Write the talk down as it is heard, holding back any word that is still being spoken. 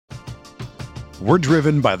We're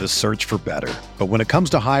driven by the search for better. But when it comes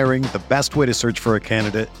to hiring, the best way to search for a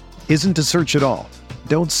candidate isn't to search at all.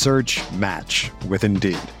 Don't search, match with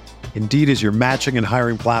Indeed. Indeed is your matching and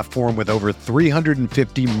hiring platform with over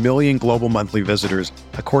 350 million global monthly visitors,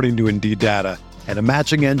 according to Indeed data, and a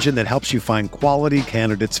matching engine that helps you find quality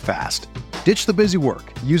candidates fast. Ditch the busy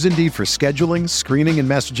work. Use Indeed for scheduling, screening, and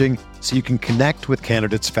messaging so you can connect with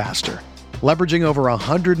candidates faster. Leveraging over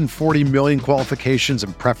 140 million qualifications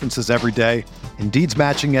and preferences every day, Indeed's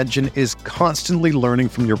matching engine is constantly learning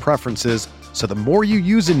from your preferences, so the more you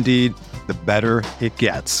use Indeed, the better it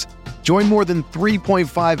gets. Join more than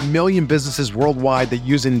 3.5 million businesses worldwide that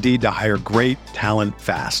use Indeed to hire great talent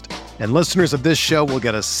fast. And listeners of this show will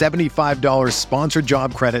get a $75 sponsored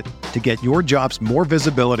job credit to get your jobs more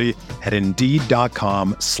visibility at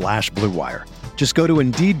Indeed.com/Blue Wire. Just go to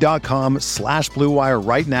Indeed.com/Blue Wire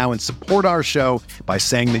right now and support our show by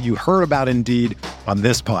saying that you heard about Indeed on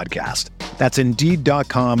this podcast. That's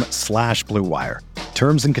Indeed.com/Blue Wire.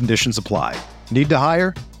 Terms and conditions apply. Need to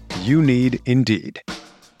hire? You need Indeed.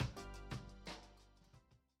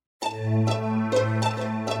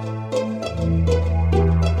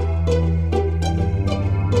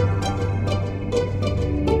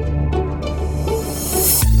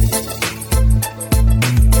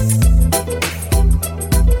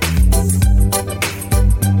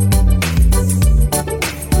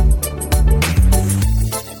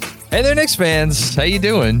 Hey there, Knicks fans. How you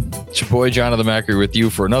doing? It's your boy, Jonathan Macri, with you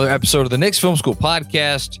for another episode of the Knicks Film School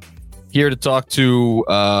podcast. Here to talk to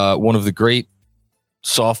one of the great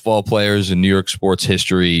softball players in New York sports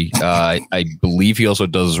history. I believe he also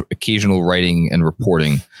does occasional writing and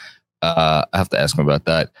reporting. I have to ask him about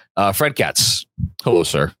that. Fred Katz. Hello,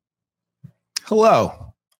 sir.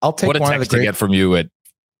 Hello. I'll take what a one text of the great... to get from you at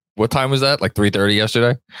what time was that? Like 3:30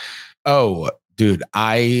 yesterday? Oh, dude.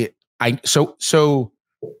 So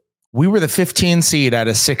we were the 15 seed out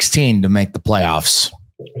of 16 to make the playoffs.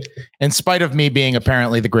 In spite of me being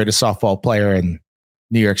apparently the greatest softball player in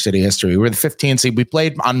New York City history, we were the 15 seed. We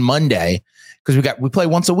played on Monday because we play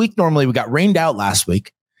once a week. Normally we got rained out last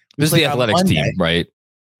week. This is the athletics team, right?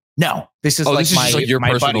 No, this is this is just like your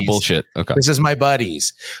personal buddies. bullshit. Okay. This is my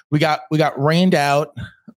buddies. We got rained out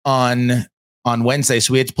on Wednesday.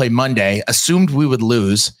 So we had to play Monday, assumed we would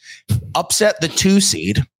lose, upset the 2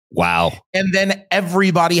 seed. Wow. And then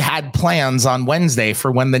everybody had plans on Wednesday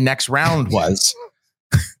for when the next round was.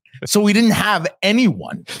 So we didn't have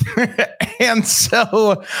anyone. And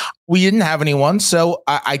so we didn't have anyone. So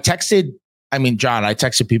I texted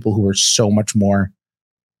people who were so much more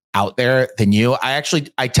out there than you. I texted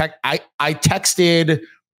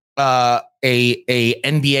a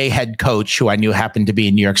NBA head coach who I knew happened to be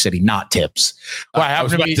in New York City, not Tibbs. Who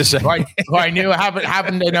I knew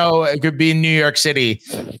happened to know it could be in New York City.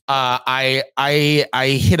 I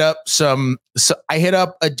hit up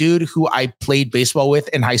a dude who I played baseball with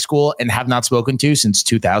in high school and have not spoken to since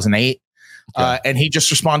 2008. Okay. And he just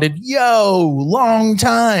responded, "Yo, long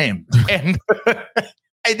time." And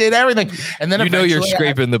I did everything. And then you're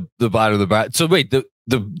scraping the bottom of the bat. So wait, did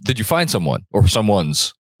you find someone or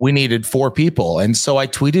someone's? We needed 4 people. And so I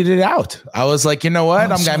tweeted it out. I was like, you know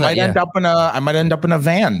what? I might end up in a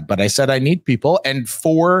van, but I said I need people. And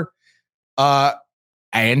I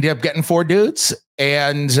ended up getting 4 dudes,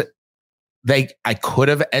 and I could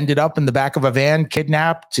have ended up in the back of a van,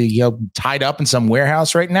 kidnapped, tied up in some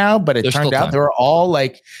warehouse right now. But it turned out they were all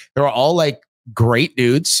great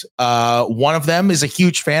dudes. One of them is a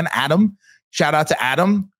huge fan, Adam. Shout out to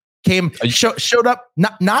Adam. Showed up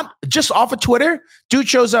not just off of Twitter. Dude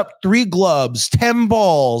shows up, 3 gloves, 10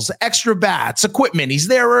 balls, extra bats, equipment. He's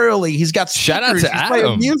there early. He's got speakers. Shout out to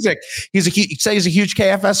Adam. Music. He's a huge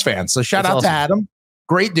KFS fan. So shout out to Adam.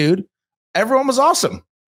 Great dude. Everyone was awesome.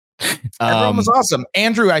 Everyone was awesome.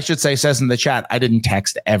 Andrew, I should say, says in the chat, I didn't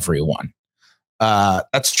text everyone.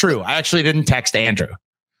 That's true. I actually didn't text Andrew.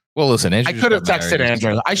 Well, listen, I could have texted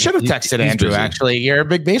Andrew. I should have texted Andrew. Busy. Actually, you're a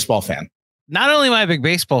big baseball fan. Not only am I a big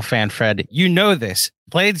baseball fan, Fred, you know this.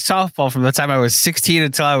 Played softball from the time I was 16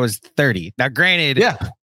 until I was 30. Now, granted,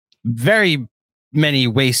 very many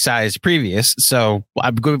waist size previous, so I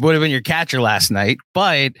would have been your catcher last night.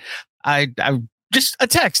 But I just a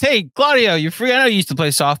text. Hey, Claudio, you're free. I know you used to play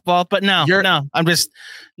softball, but no. I'm just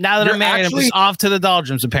now that I'm married, I'm just off to the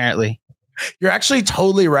doldrums. Apparently, you're actually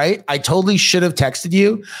totally right. I totally should have texted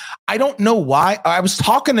you. I don't know why. I was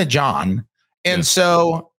talking to John, and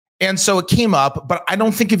so it came up, but I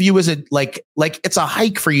don't think of you as like it's a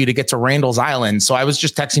hike for you to get to Randall's Island. So I was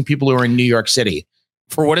just texting people who are in New York City.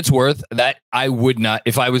 For what it's worth, that I would not,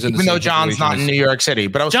 if I was in even though John's not in New York City,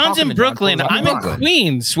 but I was John's in Brooklyn. I'm in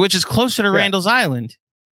Queens, which is closer to Randall's Island.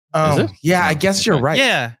 Oh, yeah, I guess you're right.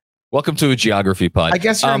 Yeah. Welcome to a geography pod. I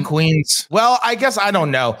guess you're in Queens. Well, I guess I don't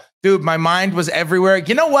know. Dude, my mind was everywhere.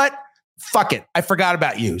 You know what? Fuck it. I forgot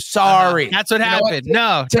about you. Sorry. That's what happened.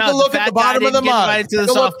 No. Take a look at the bottom of the mug. To the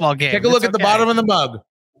softball game. Take a look at the bottom of the mug.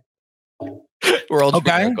 We're all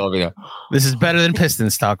okay. This is better than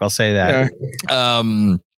Pistons talk. I'll say that.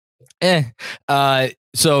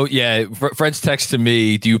 So yeah, Fred's text to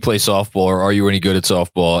me, do you play softball or are you any good at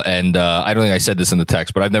softball? And I don't think I said this in the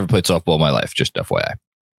text, but I've never played softball in my life, just FYI.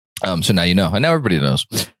 So now you know, and now everybody knows.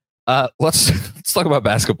 Let's talk about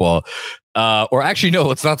basketball. Or actually, no,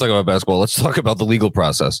 let's not talk about basketball. Let's talk about the legal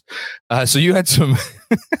process. So you had some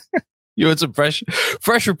fresh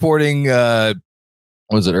reporting.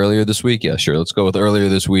 Was it earlier this week? Yeah, sure. Let's go with earlier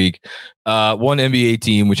this week. One NBA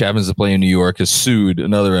team, which happens to play in New York, has sued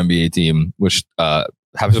another NBA team, which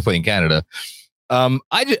happens to play in Canada. So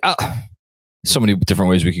many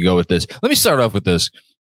different ways we could go with this. Let me start off with this.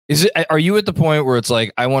 Are you at the point where it's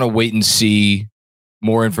like, I want to wait and see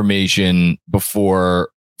more information before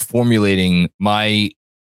formulating my, I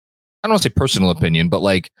don't want to say personal opinion, but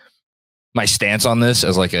like my stance on this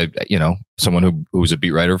as like someone who's a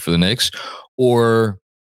beat writer for the Knicks? Or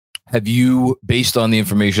have you, based on the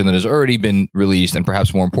information that has already been released, and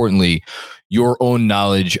perhaps more importantly, your own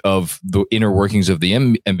knowledge of the inner workings of the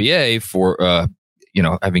NBA for,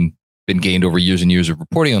 having been gained over years and years of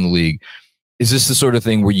reporting on the league, is this the sort of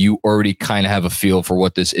thing where you already kind of have a feel for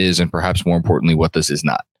what this is and perhaps more importantly, what this is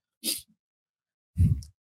not?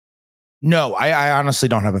 No, I honestly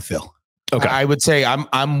don't have a feel. Okay. I would say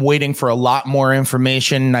I'm waiting for a lot more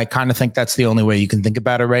information. I kind of think that's the only way you can think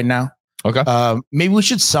about it right now. Okay. Maybe we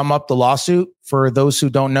should sum up the lawsuit for those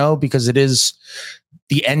who don't know, because it is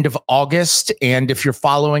the end of August. And if you're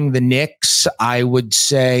following the Knicks, I would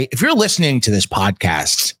say, if you're listening to this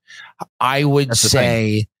podcast, I would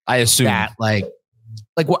say, I assume that like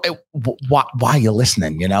why are you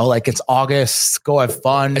listening? You know, like it's August, go have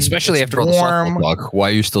fun. Especially after all the softball talk. Why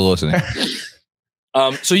are you still listening?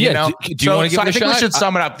 So yeah, do you want to give it a shot? I think we should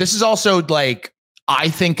sum it up. This is also like, I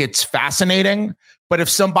think it's fascinating, but if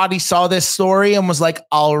somebody saw this story and was like,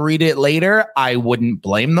 I'll read it later, I wouldn't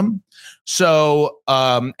blame them. So,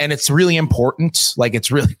 and it's really important. Like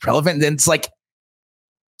it's really relevant. And it's like,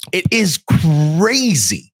 it is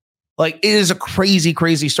crazy. Like it is a crazy,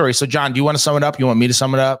 crazy story. So John, do you want to sum it up? You want me to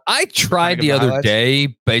sum it up? I tried the other day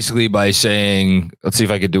basically by saying, let's see if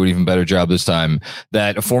I could do an even better job this time,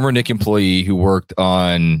 that a former Knick employee who worked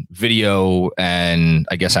on video and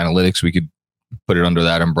I guess analytics, we could put it under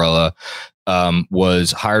that umbrella,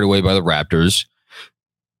 was hired away by the Raptors.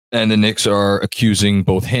 And the Knicks are accusing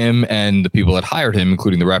both him and the people that hired him,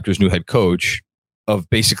 including the Raptors' new head coach, of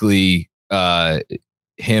basically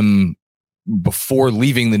him, before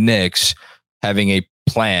leaving the Knicks, having a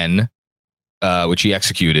plan, which he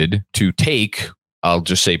executed, to take, I'll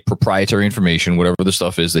just say, proprietary information, whatever the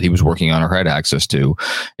stuff is that he was working on or had access to,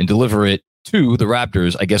 and deliver it to the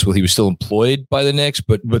Raptors. I guess while he was still employed by the Knicks.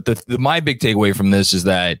 But my big takeaway from this is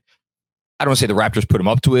that I don't want to say the Raptors put him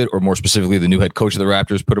up to it, or more specifically, the new head coach of the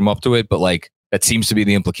Raptors put him up to it. But like that seams to be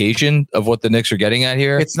the implication of what the Knicks are getting at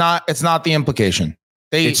here. It's not the implication.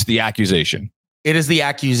 It's the accusation. It is the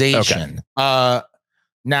accusation. Okay.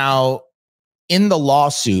 Now, in the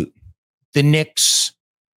lawsuit, the Knicks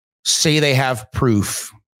say they have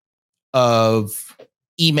proof of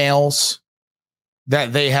emails,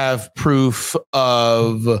 that they have proof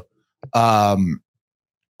of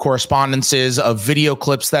correspondences, of video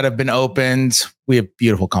clips that have been opened. We have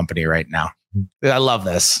beautiful company right now. I love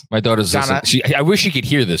this. My daughter's listening. I wish she could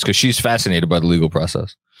hear this because she's fascinated by the legal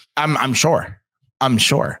process. I'm sure.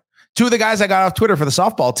 Two of the guys I got off Twitter for the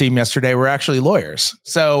softball team yesterday were actually lawyers.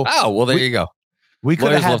 So, there you go. We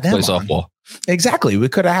could have had them play softball. Exactly. We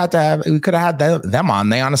could have had them on.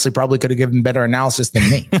 They honestly probably could have given better analysis than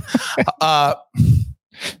me. But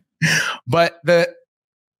the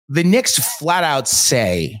Knicks flat out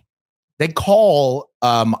say, they call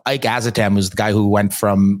Ike Azotam, who's the guy who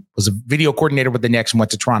was a video coordinator with the Knicks and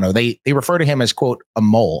went to Toronto. They refer to him as, quote, a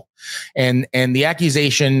mole. And the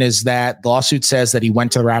accusation is that the lawsuit says that he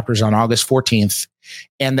went to the Raptors on August 14th,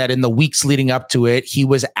 and that in the weeks leading up to it, he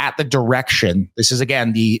was at the direction. This is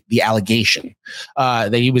again the allegation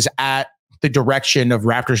that he was at the direction of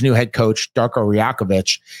Raptors' new head coach, Darko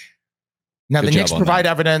Rajakovic. Now the Knicks provide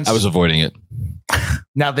evidence. I was avoiding it.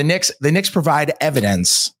 Now the Knicks provide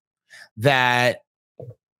evidence that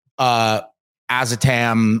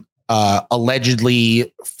Azotam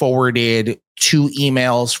allegedly forwarded 2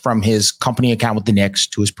 emails from his company account with the Knicks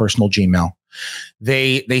to his personal Gmail.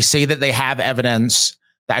 They say that they have evidence.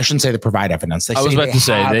 I shouldn't say they provide evidence. I was about to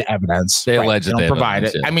say evidence. They allege that they don't provide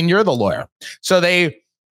it. Yeah. I mean, you're the lawyer, so they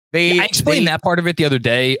I explained that part of it the other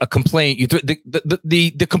day. A complaint,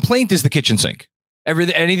 the complaint is the kitchen sink.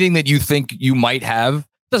 Anything that you think you might have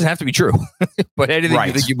doesn't have to be true, but anything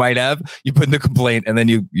you think you might have, you put in the complaint, and then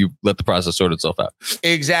you let the process sort itself out.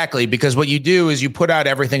 Exactly, because what you do is you put out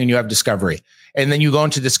everything, and you have discovery, and then you go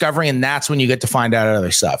into discovery, and that's when you get to find out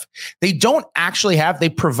other stuff. They don't actually have. They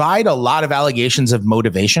provide a lot of allegations of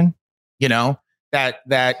motivation. You know that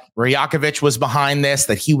Rajakovic was behind this,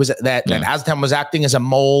 that Aztem was acting as a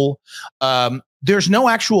mole. There's no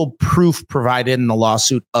actual proof provided in the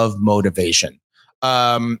lawsuit of motivation.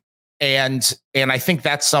 And I think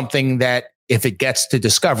that's something that if it gets to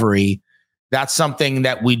discovery, that's something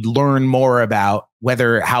that we'd learn more about,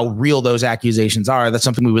 how real those accusations are. That's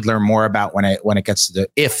something we would learn more about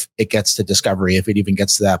if it gets to discovery, if it even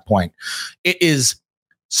gets to that point. It is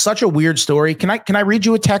such a weird story. Can I read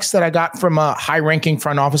you a text that I got from a high-ranking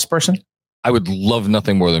front office person? I would love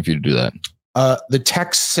nothing more than for you to do that. The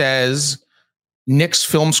text says, Knicks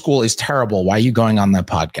film school is terrible. Why are you going on that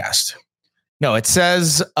podcast? No, it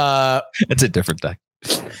says it's a different deck.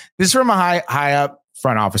 This is from a high up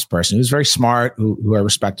front office person who's very smart, who I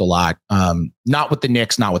respect a lot. Not with the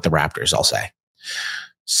Knicks, not with the Raptors, I'll say.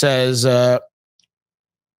 Says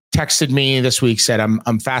texted me this week, said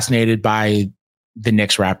I'm fascinated by the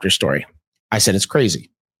Knicks Raptors story. I said it's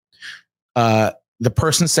crazy. The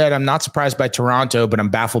person said, I'm not surprised by Toronto, but I'm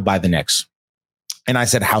baffled by the Knicks. And I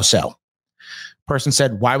said, how so? Person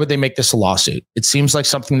said, why would they make this a lawsuit? It seems like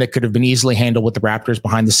something that could have been easily handled with the Raptors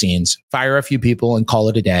behind the scenes. Fire a few people and call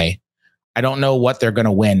it a day. I don't know what they're going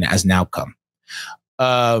to win as an outcome.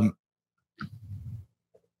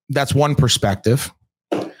 That's one perspective.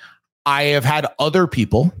 I have had other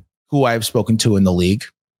people who I've spoken to in the league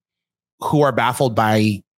who are baffled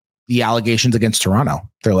by the allegations against Toronto.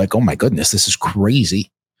 They're like, oh my goodness, this is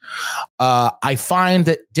crazy. I find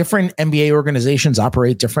that different NBA organizations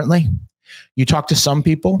operate differently. You talk to some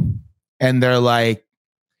people and they're like,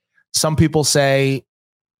 some people say,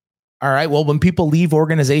 all right, well, when people leave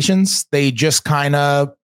organizations, they just kind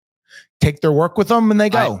of take their work with them and they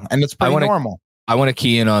go. And it's pretty normal. I want to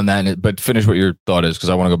key in on that, but finish what your thought is, because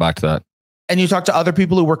I want to go back to that. And you talk to other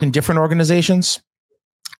people who work in different organizations.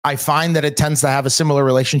 I find that it tends to have a similar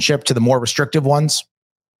relationship to the more restrictive ones.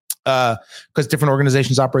 Because different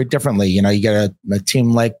organizations operate differently. You know, you get a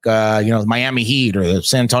team like, Miami Heat or the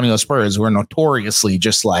San Antonio Spurs, who are notoriously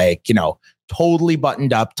just like, totally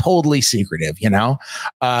buttoned up, totally secretive,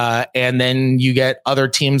 and then you get other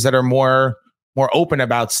teams that are more open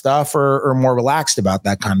about stuff or more relaxed about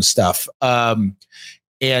that kind of stuff. And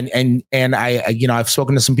I've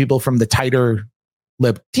spoken to some people from the tighter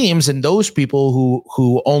lip teams, and those people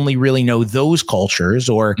who only really know those cultures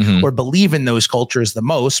or believe in those cultures the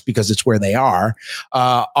most because it's where they are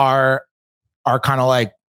kind of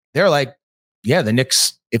like, they're like, yeah, the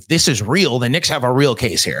Knicks, if this is real, the Knicks have a real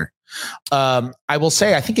case here. I will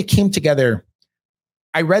say, I think it came together.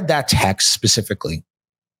 I read that text specifically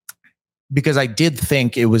because I did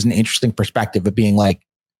think it was an interesting perspective of being like,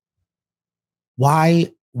 why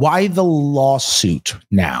the lawsuit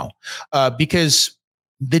now? Because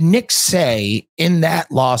the Knicks say in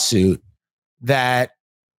that lawsuit that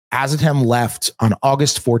Aztem left on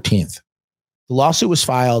August 14th. The lawsuit was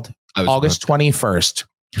filed August 21st.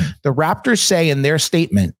 The Raptors say in their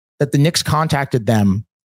statement that the Knicks contacted them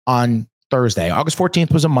on Thursday. August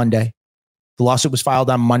 14th was a Monday. The lawsuit was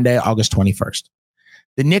filed on Monday, August 21st.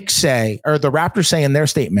 The Raptors say in their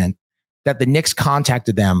statement that the Knicks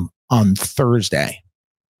contacted them on Thursday,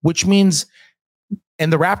 which means,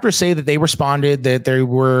 and the Raptors say that they responded, that they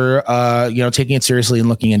were, taking it seriously and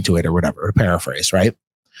looking into it or whatever, to paraphrase, right?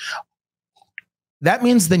 That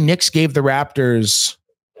means the Knicks gave the Raptors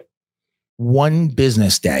one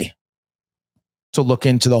business day to look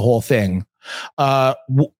into the whole thing.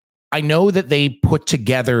 I know that they put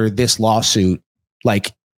together this lawsuit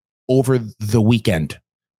like over the weekend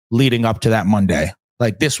leading up to that Monday.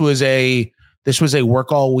 Like this was a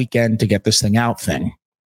work all weekend to get this thing out thing.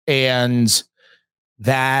 And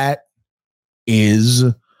that is,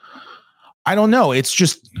 I don't know. It's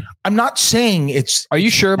just, I'm not saying it's. Are you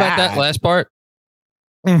sure about that last part?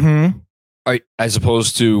 Mm-hmm. As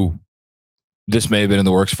opposed to this may have been in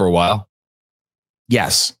the works for a while?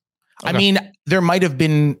 Yes. Okay. I mean, there might have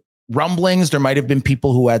been rumblings. There might have been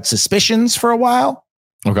people who had suspicions for a while.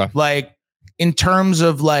 Okay. Like in terms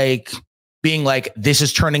of like being like, this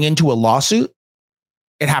is turning into a lawsuit.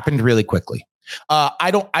 It happened really quickly.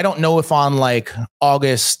 I don't know if on like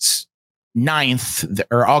August 9th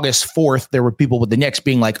or August 4th, there were people with the Knicks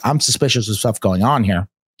being like, I'm suspicious of stuff going on here.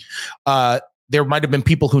 there might have been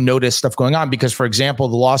people who noticed stuff going on because, for example,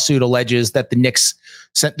 the lawsuit alleges that the Knicks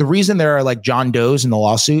sent the reason there are like John Does in the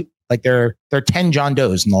lawsuit, like there are 10 John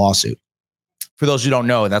Does in the lawsuit. For those who don't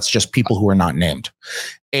know, that's just people who are not named.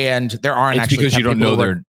 And there aren't it's actually because you don't know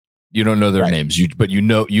their right. names. But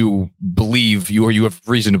you believe you have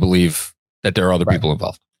reason to believe that there are other people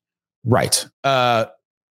involved. Right.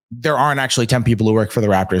 There aren't actually 10 people who work for the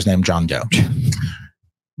Raptors named John Doe.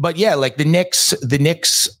 But yeah, like the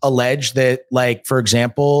Knicks allege that, like, for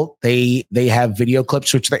example, they have video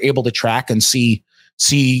clips which they're able to track and see,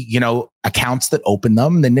 accounts that open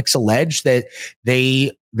them. The Knicks allege that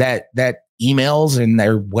that emails and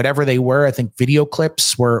their whatever they were, I think video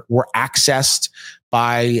clips were accessed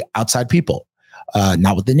by outside people,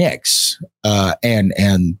 not with the Knicks.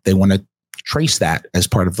 And they want to trace that as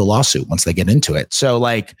part of the lawsuit once they get into it. So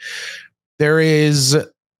like there's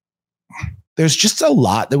just a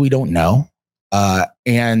lot that we don't know.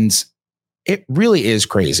 And it really is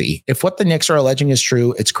crazy. If what the Knicks are alleging is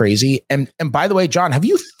true, it's crazy. And by the way, John, have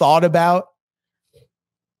you thought about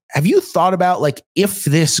like, if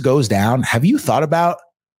this goes down, have you thought about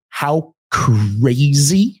how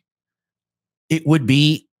crazy it would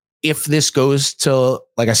be if this goes to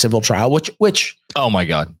like a civil trial, which, oh my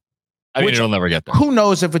God. I mean, it'll never get there. Who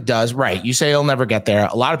knows if it does? Right. You say it'll never get there.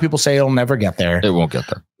 A lot of people say it'll never get there. It won't get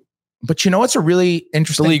there. But you know what's a really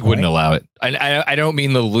interesting The league point? wouldn't allow it. I don't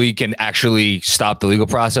mean the league can actually stop the legal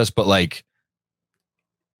process, but like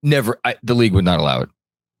the league would not allow it.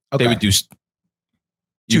 Okay. They would do.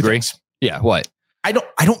 You agree? Things. Yeah. What? I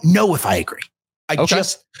don't know if I agree. I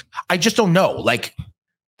just don't know. Like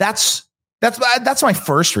that's my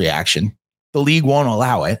first reaction. The league won't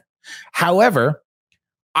allow it. However,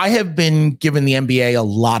 I have been given the NBA a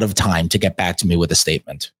lot of time to get back to me with a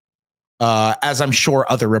statement. As I'm sure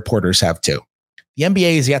other reporters have too. The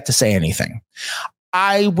NBA is yet to say anything.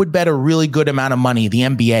 I would bet a really good amount of money the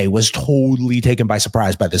NBA was totally taken by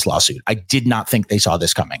surprise by this lawsuit. I did not think they saw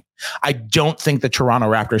this coming. I don't think the Toronto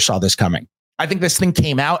Raptors saw this coming. I think this thing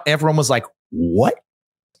came out. Everyone was like, what?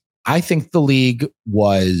 I think the league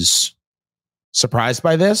was surprised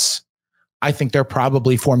by this. I think they're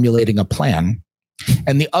probably formulating a plan.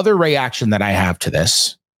 And the other reaction that I have to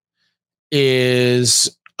this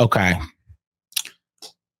is, okay,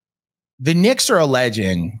 the Knicks are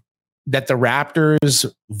alleging that the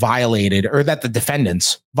Raptors violated, or that the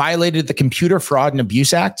defendants violated the Computer Fraud and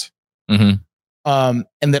Abuse Act. Mm-hmm.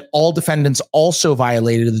 And that all defendants also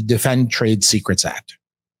violated the Defend Trade Secrets Act.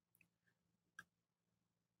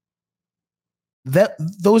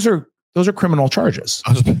 Those are criminal charges.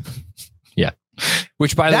 Yeah.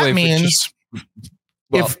 Which, by the way, means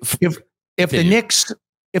if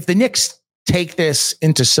the Knicks take this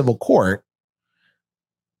into civil court,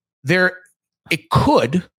 it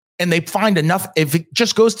could, and they find enough, if it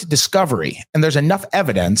just goes to discovery and there's enough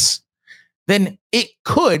evidence, then it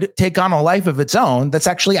could take on a life of its own that's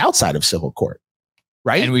actually outside of civil court.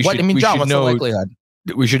 Right? And John, what's the likelihood?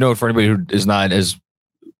 We should know, for anybody who is not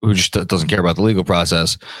who just doesn't care about the legal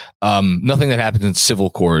process, nothing that happens in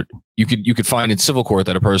civil court, you could find in civil court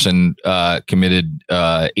that a person committed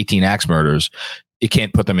 18 axe murders. It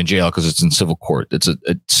can't put them in jail because it's in civil court.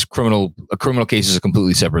 It's criminal. A criminal case is a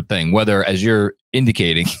completely separate thing. Whether, as you're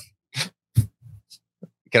indicating,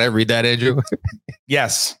 can I read that, Andrew?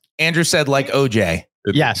 Yes. Andrew said like OJ.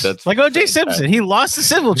 Yes, that's like OJ Simpson. He lost the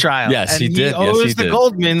civil trial. Yes, he did. Owes the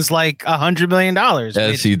Goldmans like $100 million.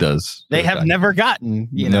 Yes, he does. They have never gotten.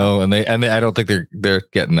 No, and they I don't think they're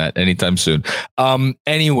getting that anytime soon.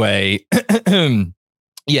 Anyway,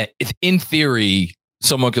 yeah. If in theory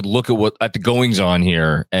someone could look at the goings on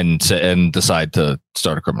here and decide to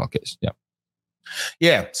start a criminal case. Yeah.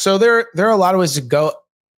 Yeah. So there are a lot of ways to go.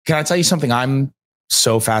 Can I tell you something I'm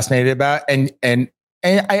so fascinated about? And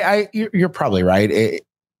you're probably right.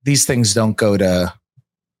 These things don't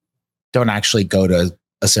actually go to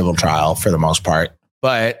a civil trial for the most part.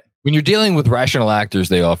 But when you're dealing with rational actors,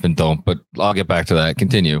 they often don't. But I'll get back to that.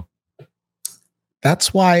 Continue. That's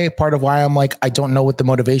part of why I'm like, I don't know what the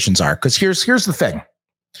motivations are. Because here's the thing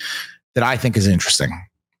that I think is interesting.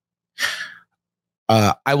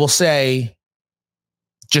 I will say,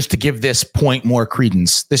 just to give this point more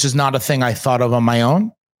credence, this is not a thing I thought of on my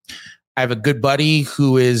own. I have a good buddy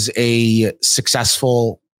who is a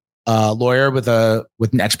successful lawyer with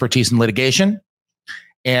an expertise in litigation,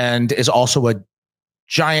 and is also a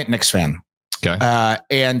giant Knicks fan. Okay.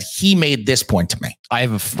 And he made this point to me. I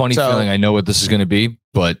have a funny feeling I know what this is going to be,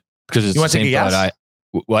 but because it's you want the to take a same guess?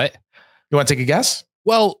 What? You want to take a guess?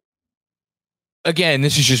 Well, again,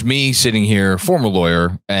 this is just me sitting here, former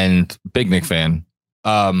lawyer and big Knicks fan.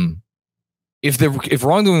 if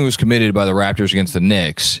wrongdoing was committed by the Raptors against the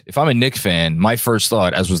Knicks, if I'm a Knicks fan, my first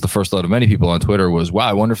thought, as was the first thought of many people on Twitter, was, wow,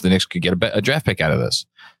 I wonder if the Knicks could get a draft pick out of this.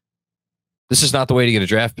 This is not the way to get a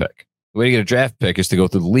draft pick. The way to get a draft pick is to go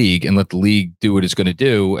through the league and let the league do what it's going to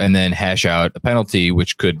do and then hash out a penalty,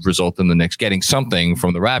 which could result in the Knicks getting something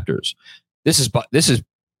from the Raptors. This is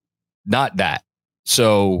not that.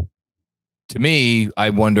 So to me, I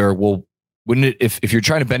wonder, well, wouldn't it, if you're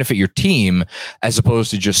trying to benefit your team as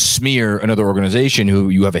opposed to just smear another organization who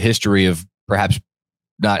you have a history of perhaps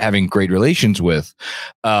not having great relations with,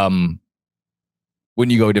 wouldn't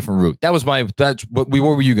you go a different route? What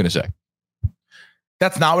were you going to say?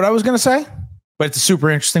 That's not what I was going to say, but it's a super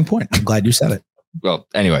interesting point. I'm glad you said it. Well,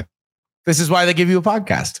 anyway, this is why they give you a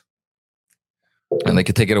podcast, and they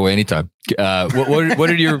could take it away anytime. What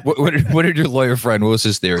did your lawyer friend? What was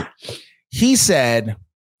his theory? He said,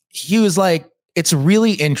 he was like, it's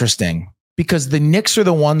really interesting because the Knicks are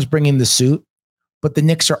the ones bringing the suit, but the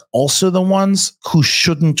Knicks are also the ones who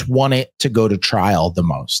shouldn't want it to go to trial the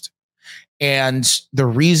most. And the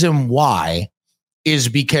reason why is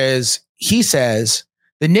because he says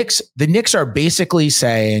the Knicks are basically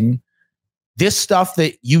saying this stuff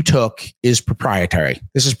that you took is proprietary.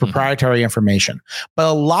 This is proprietary information. But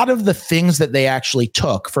a lot of the things that they actually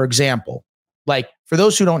took, for example, like for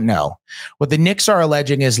those who don't know, what the Knicks are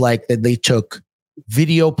alleging is like that they took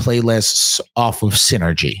video playlists off of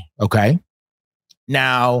Synergy. Okay.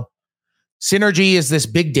 Now, Synergy is this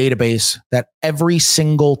big database that every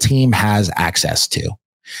single team has access to.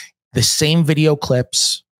 The same video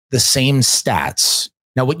clips, the same stats.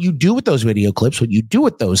 Now, what you do with those video clips, what you do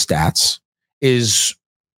with those stats is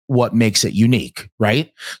what makes it unique,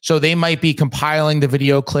 right? So they might be compiling the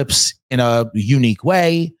video clips in a unique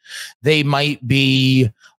way. They might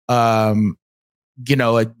be, they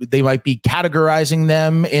might be categorizing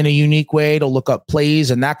them in a unique way to look up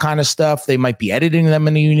plays and that kind of stuff. They might be editing them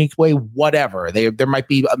in a unique way, whatever. There might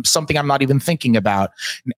be something I'm not even thinking about.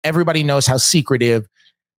 And everybody knows how secretive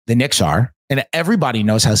the Knicks are. And everybody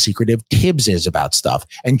knows how secretive Tibbs is about stuff.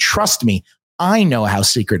 And trust me, I know how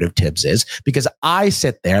secretive Tibbs is because I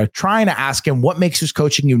sit there trying to ask him what makes his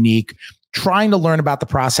coaching unique, trying to learn about the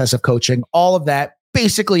process of coaching, all of that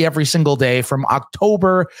basically every single day from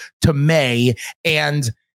October to May.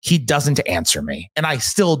 And he doesn't answer me. And I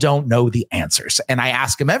still don't know the answers. And I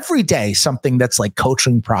ask him every day something that's like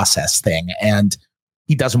coaching process thing. And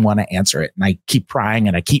he doesn't want to answer it. And I keep prying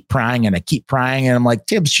and I keep prying and I keep prying. And I'm like,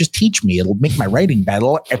 Tibbs, just teach me. It'll make my writing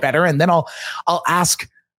better. And then I'll ask.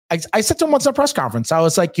 I said to him once in a press conference, I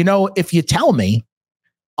was like, if you tell me,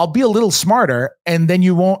 I'll be a little smarter and then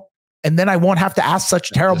I won't have to ask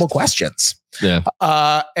such terrible questions. Yeah.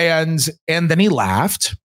 And then he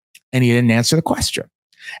laughed and he didn't answer the question.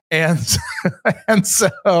 And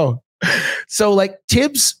so like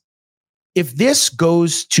Tibbs, if this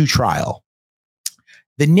goes to trial,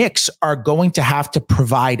 the Knicks are going to have to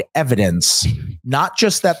provide evidence, not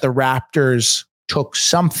just that the Raptors took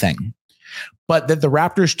something, but that the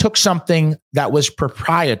Raptors took something that was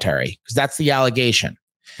proprietary, because that's the allegation.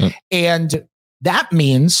 And that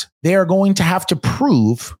means they are going to have to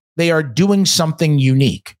prove they are doing something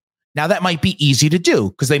unique. Now, that might be easy to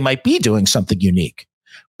do because they might be doing something unique,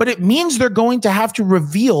 but it means they're going to have to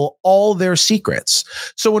reveal all their secrets.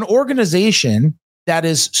 So an organization that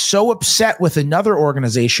is so upset with another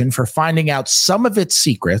organization for finding out some of its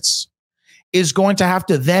secrets is going to have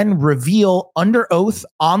to then reveal under oath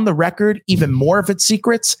on the record even more of its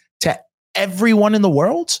secrets to everyone in the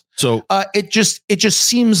world. So it just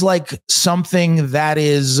seems like something that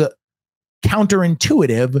is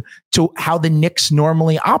counterintuitive to how the Knicks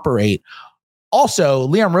normally operate. Also,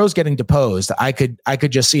 Leon Rose getting deposed. I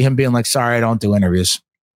could just see him being like, sorry, I don't do interviews.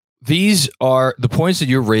 These are the points that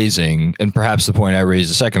you're raising, and perhaps the point I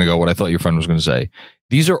raised a second ago, what I thought your friend was going to say.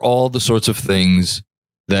 These are all the sorts of things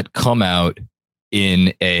that come out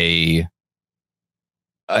in a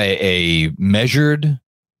measured,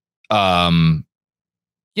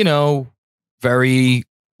 very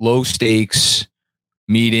low stakes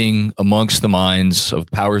meeting amongst the minds of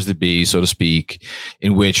powers that be, so to speak,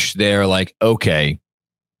 in which they're like, okay,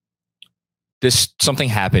 something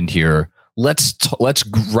happened here. Let's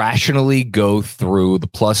rationally go through the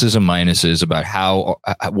pluses and minuses about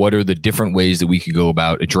what are the different ways that we could go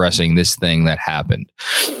about addressing this thing that happened,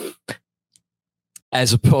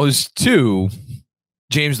 as opposed to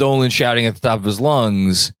James Dolan shouting at the top of his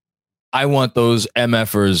lungs, I want those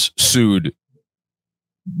MFers sued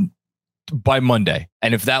by Monday.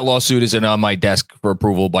 And if that lawsuit isn't on my desk for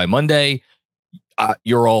approval by Monday,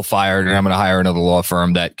 you're all fired and I'm going to hire another law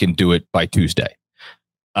firm that can do it by Tuesday.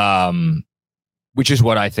 which is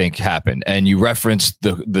what I think happened. And you referenced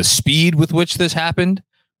the speed with which this happened.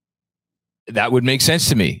 That would make sense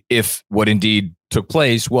to me if what indeed took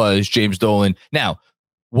place was James Dolan. Now,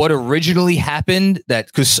 what originally happened, that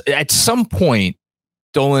because at some point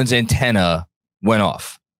Dolan's antenna went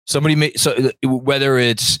off. Somebody made, so whether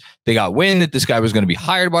it's they got wind that this guy was going to be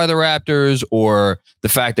hired by the Raptors, or the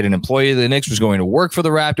fact that an employee of the Knicks was going to work for the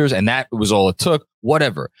Raptors, and that was all it took.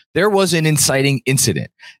 Whatever, there was an inciting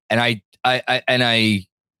incident, and I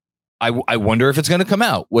wonder if it's going to come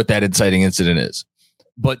out what that inciting incident is.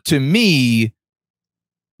 But to me,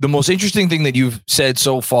 the most interesting thing that you've said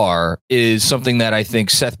so far is something that I think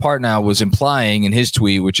Seth Partnow was implying in his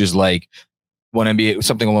tweet, which is like, one NBA,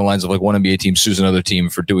 something along the lines of like one NBA team sues another team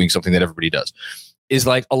for doing something that everybody does, is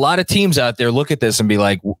like a lot of teams out there look at this and be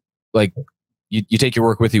like you take your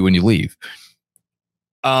work with you when you leave.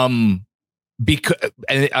 Because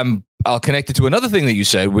I'll connect it to another thing that you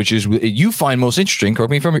said, which is you find most interesting.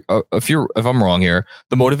 Correct me if I'm wrong here.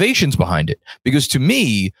 The motivations behind it, because to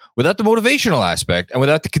me, without the motivational aspect and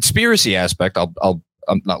without the conspiracy aspect,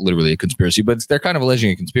 I'm not literally a conspiracy, but they're kind of alleging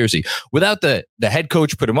a conspiracy. Without the head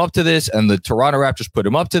coach put him up to this, and the Toronto Raptors put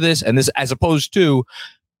him up to this, and this, as opposed to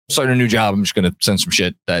starting a new job, I'm just going to send some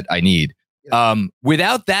shit that I need.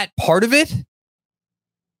 Without that part of it,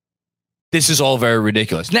 this is all very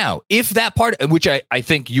ridiculous. Now, if that part, which I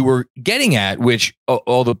think you were getting at, which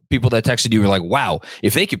all the people that texted you were like, wow,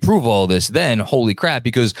 if they could prove all this, then holy crap,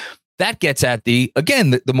 because that gets at the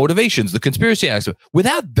motivations, the conspiracy aspect.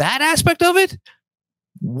 Without that aspect of it,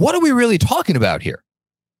 what are we really talking about here?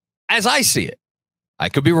 As I see it, I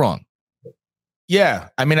could be wrong. Yeah,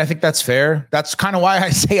 I mean, I think that's fair. That's kind of why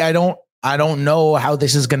I say I don't know how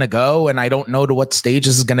this is going to go, and I don't know to what stage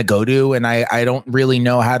this is going to go to, and I don't really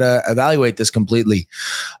know how to evaluate this completely.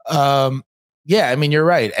 Yeah, I mean, you're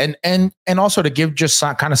right, and also to give just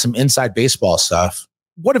kind of some inside baseball stuff,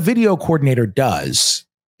 what a video coordinator does,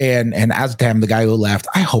 and Aztam, the guy who left,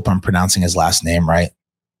 I hope I'm pronouncing his last name right.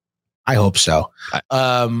 I hope so.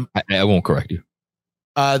 I won't correct you.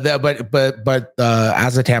 But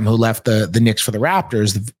Aztam, who left the Knicks for the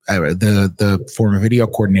Raptors, the former video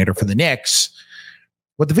coordinator for the Knicks,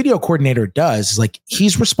 what the video coordinator does is like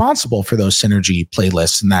he's responsible for those synergy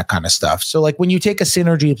playlists and that kind of stuff. So like when you take a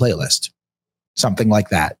synergy playlist, something like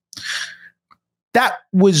that, that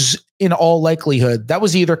was in all likelihood that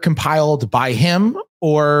was either compiled by him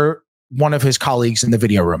or one of his colleagues in the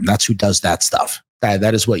video room. That's who does that stuff.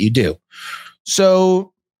 That is what you do.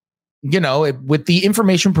 So, you know, with the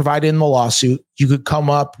information provided in the lawsuit, you could come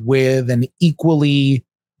up with an equally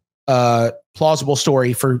plausible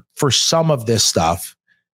story for some of this stuff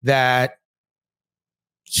that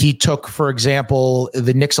he took. For example,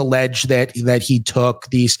 the Knicks allege that he took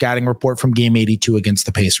the scouting report from Game 82 against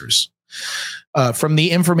the Pacers. From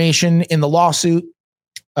the information in the lawsuit,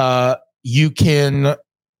 you can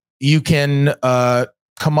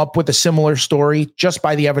come up with a similar story just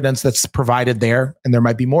by the evidence that's provided there. And there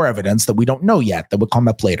might be more evidence that we don't know yet that would come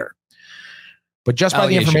up later. But just by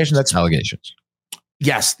the information that's allegations.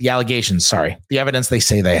 Yes, the allegations. Sorry. The evidence they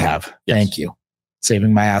say they have. Yes. Thank you.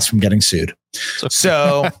 Saving my ass from getting sued.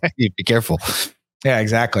 So be careful. Yeah,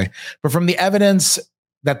 exactly. But from the evidence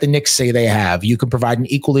that the Knicks say they have, you can provide an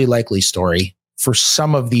equally likely story for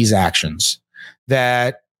some of these actions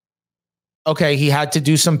that, okay, he had to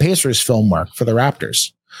do some Pacers film work for the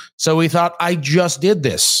Raptors. So we thought, I just did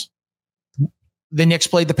this. The Knicks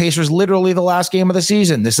played the Pacers literally the last game of the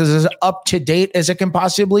season. This is as up to date as it can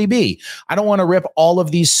possibly be. I don't want to rip all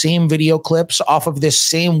of these same video clips off of this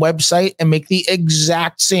same website and make the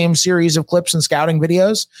exact same series of clips and scouting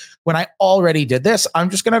videos. When I already did this, I'm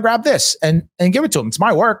just going to grab this and give it to him. It's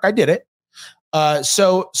my work. I did it.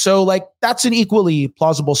 So like that's an equally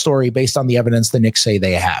plausible story based on the evidence the Knicks say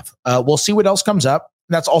they have. We'll see what else comes up.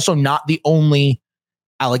 That's also not the only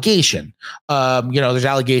allegation. There's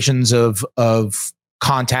allegations of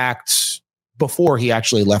contacts before he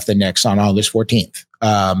actually left the Knicks on August 14th.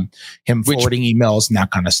 Him forwarding emails and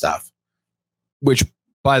that kind of stuff. Which,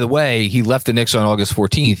 by the way, he left the Knicks on August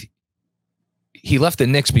 14th. He left the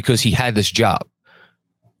Knicks because he had this job,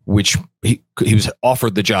 which he was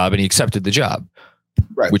offered the job and he accepted the job.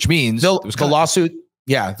 Right. Which means the lawsuit.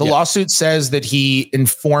 Yeah. The lawsuit says that he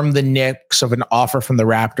informed the Knicks of an offer from the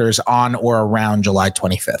Raptors on or around July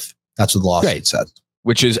 25th. That's what the lawsuit says.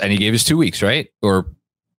 Which is, and he gave us 2 weeks, right? Or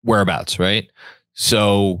whereabouts, right?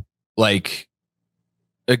 So like,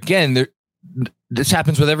 again, this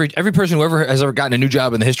happens with every person who has ever gotten a new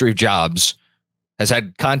job in the history of jobs has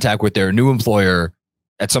had contact with their new employer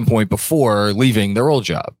at some point before leaving their old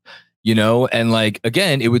job, and like,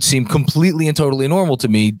 again, it would seem completely and totally normal to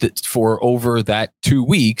me that for over that 2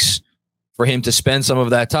 weeks for him to spend some of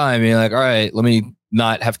that time being like, all right, let me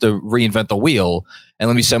not have to reinvent the wheel and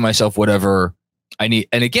let me send myself whatever I need.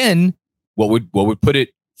 And again, what would put it,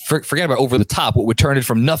 forget about over the top, what would turn it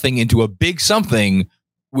from nothing into a big something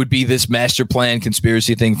would be this master plan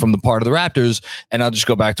conspiracy thing from the part of the Raptors. And I'll just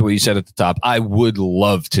go back to what you said at the top. I would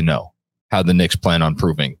love to know how the Knicks plan on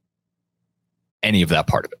proving any of that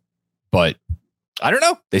part of it. But I don't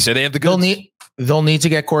know. They say they have the goods. They'll need to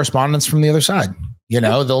get correspondence from the other side.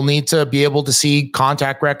 They'll need to be able to see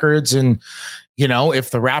contact records. And,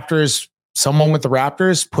 if the Raptors, someone with the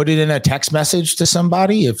Raptors put it in a text message to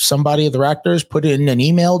somebody, if somebody at the Raptors put it in an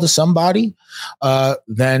email to somebody,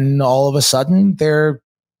 then all of a sudden they've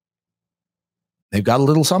got a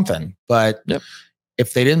little something. But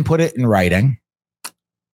if they didn't put it in writing,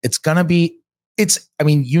 it's going to be,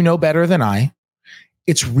 better than I.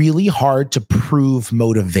 It's really hard to prove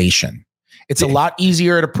motivation. It's a lot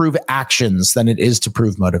easier to prove actions than it is to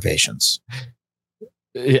prove motivations.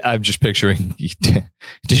 I'm just picturing.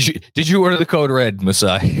 Did you order the code red,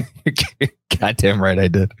 Masai? Goddamn right I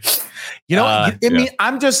did.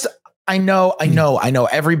 I know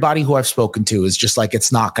everybody who I've spoken to is just like,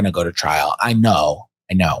 it's not going to go to trial. I know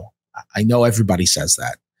everybody says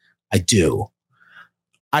that. I do.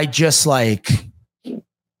 I just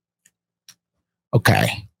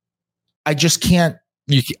okay. I just can't.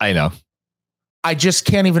 I know. I just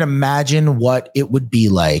can't even imagine what it would be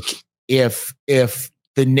like if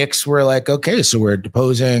the Knicks were like, okay, so we're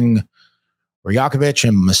deposing Rajakovic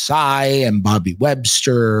and Masai and Bobby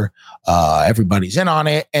Webster. Everybody's in on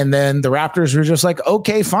it. And then the Raptors were just like,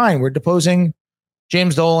 okay, fine. We're deposing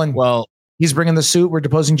James Dolan. Well, he's bringing the suit. We're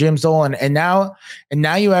deposing James Dolan. And now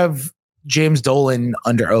you have James Dolan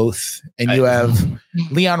under oath, and you have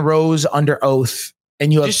Leon Rose under oath,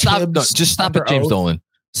 and you have just stop at James Dolan.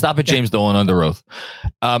 Stop at James Dolan under oath.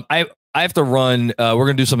 I have to run. We're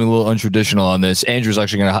going to do something a little untraditional on this. Andrew's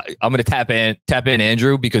actually I'm going to tap in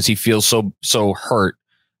Andrew because he feels so hurt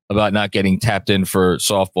about not getting tapped in for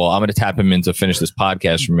softball. I'm going to tap him in to finish this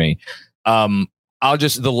podcast for me.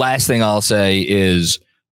 The last thing I'll say is,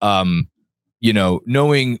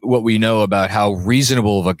 knowing what we know about how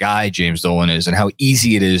reasonable of a guy James Dolan is and how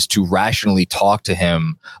easy it is to rationally talk to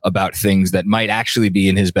him about things that might actually be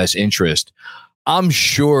in his best interest. I'm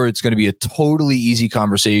sure it's going to be a totally easy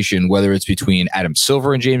conversation, whether it's between Adam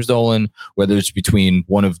Silver and James Dolan, whether it's between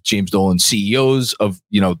one of James Dolan's CEOs of,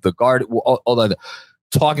 the guard, all that,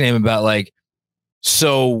 talking to him about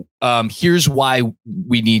here's why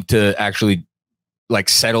we need to actually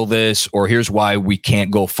settle this, or here's why we can't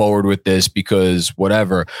go forward with this because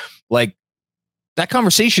whatever. That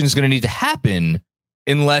conversation is going to need to happen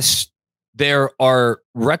unless there are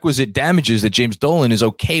requisite damages that James Dolan is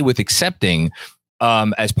okay with accepting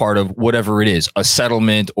as part of whatever it is, a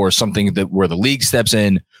settlement or something where the league steps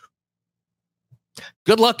in.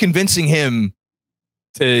 Good luck convincing him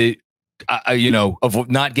to,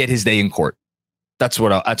 not get his day in court. That's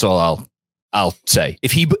all I'll say.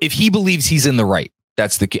 If he believes he's in the right,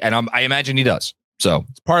 that's the key. And I imagine he does. So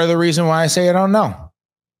it's part of the reason why I say I don't know.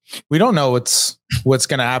 We don't know what's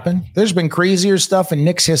going to happen. There's been crazier stuff in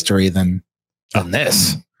Knicks history than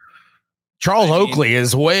this. Charles Oakley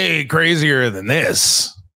is way crazier than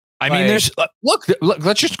this. I mean, there's look,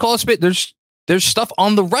 let's just call it spit. There's stuff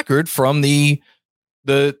on the record from the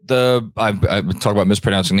I talk about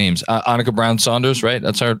mispronouncing names. Annika Brown Saunders, right?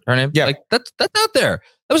 That's her name. Yeah, that's out there.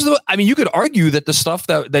 You could argue that the stuff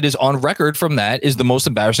that is on record from that is the most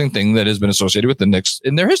embarrassing thing that has been associated with the Knicks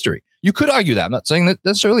in their history. You could argue that. I'm not saying that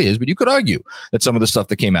necessarily is, but you could argue that some of the stuff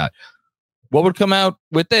that came out. What would come out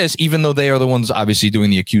with this, even though they are the ones obviously doing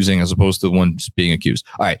the accusing as opposed to the ones being accused?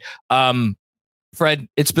 All right. Fred,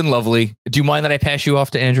 it's been lovely. Do you mind that I pass you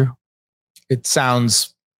off to Andrew? It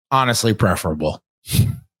sounds honestly preferable.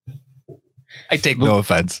 I take no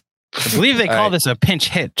offense. I believe they call this a pinch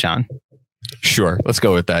hit, John. Sure, let's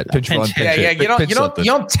go with that. Pinch run, pinch hit. You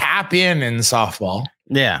don't tap in softball.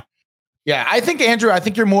 Yeah. I think Andrew,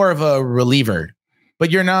 you're more of a reliever,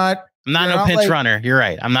 but you're not. I'm not a pinch runner. You're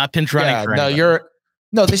right. I'm not pinch running.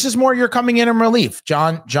 No, this is more you're coming in relief.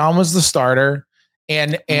 John was the starter,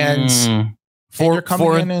 and you're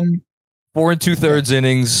coming in and 4 2/3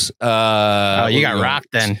 innings. You got rocked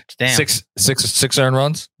then. Damn. Six earned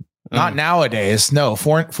runs. Not nowadays. No,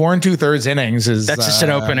 4 2/3 innings is that's just an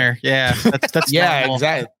opener. Yeah, that's yeah,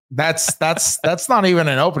 exactly. That's not even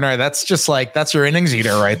an opener. That's just that's your innings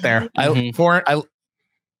eater right there.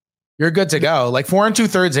 You're good to go. 4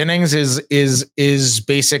 2/3 innings is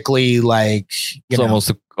basically almost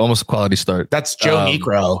a quality start. That's Joe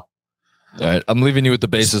Niekro. All right, I'm leaving you with the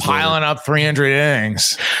bases. Piling up 300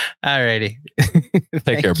 innings. All righty.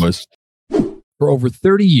 Take care, boys. For over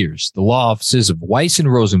 30 years, the law offices of Weiss and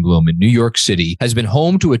Rosenblum in New York City has been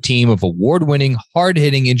home to a team of award-winning,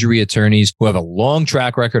 hard-hitting injury attorneys who have a long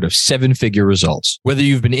track record of seven-figure results. Whether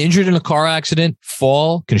you've been injured in a car accident,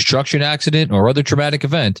 fall, construction accident, or other traumatic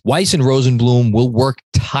event, Weiss and Rosenblum will work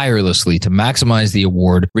tirelessly to maximize the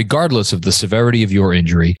award regardless of the severity of your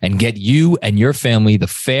injury and get you and your family the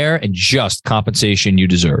fair and just compensation you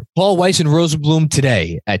deserve. Call Weiss and Rosenblum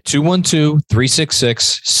today at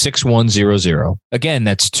 212-366-6100. Again,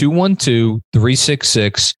 that's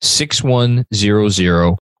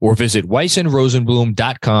 212-366-6100 or visit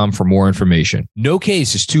weissandrosenblum.com for more information. No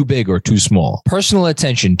case is too big or too small. Personal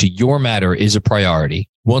attention to your matter is a priority.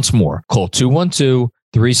 Once more, call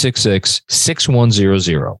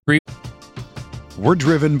 212-366-6100. We're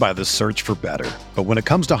driven by the search for better. But when it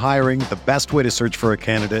comes to hiring, the best way to search for a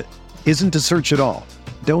candidate isn't to search at all.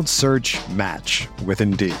 Don't search, match with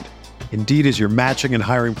Indeed. Indeed is your matching and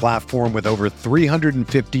hiring platform with over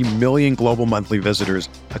 350 million global monthly visitors,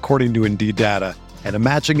 according to Indeed data, and a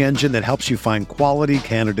matching engine that helps you find quality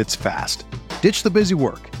candidates fast. Ditch the busy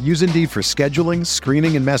work. Use Indeed for scheduling,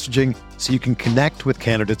 screening, and messaging so you can connect with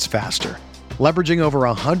candidates faster. Leveraging over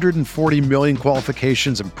 140 million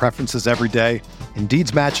qualifications and preferences every day,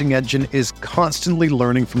 Indeed's matching engine is constantly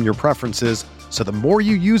learning from your preferences, so the more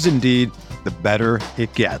you use Indeed, the better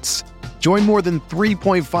it gets. Join more than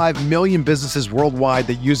 3.5 million businesses worldwide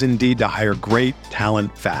that use Indeed to hire great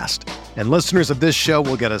talent fast. And listeners of this show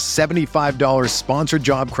will get a $75 sponsored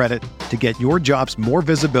job credit to get your jobs more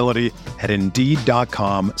visibility at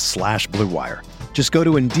Indeed.com/Blue Wire. Just go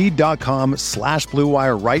to Indeed.com/Blue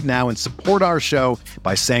Wire right now and support our show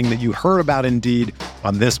by saying that you heard about Indeed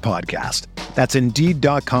on this podcast. That's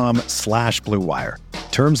Indeed.com/Blue Wire.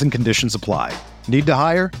 Terms and conditions apply. Need to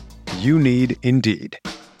hire? You need Indeed.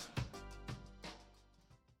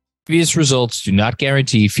 Previous results do not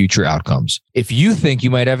guarantee future outcomes. If you think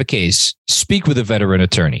you might have a case, speak with a veteran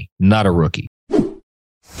attorney, not a rookie.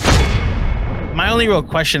 My only real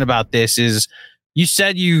question about this is, you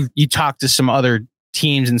said you talked to some other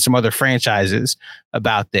teams and some other franchises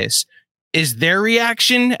about this. Is their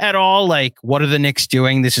reaction at all like, what are the Knicks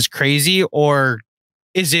doing? This is crazy. Or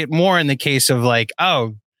is it more in the case of like,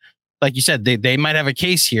 oh, like you said, they might have a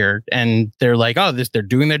case here and they're like, oh, they're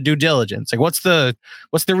doing their due diligence. Like, what's the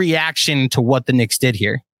reaction to what the Knicks did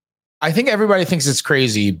here? I think everybody thinks it's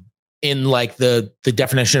crazy in like the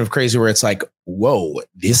definition of crazy, where it's like, whoa,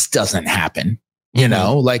 this doesn't happen. You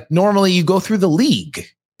know, like normally you go through the league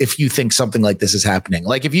if you think something like this is happening.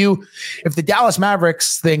 Like if the Dallas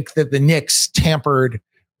Mavericks think that the Knicks tampered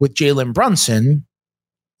with Jalen Brunson,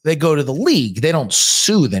 they go to the league. They don't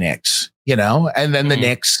sue the Knicks, you know, and then the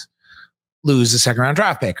Knicks lose a second round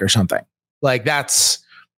draft pick or something. Like that's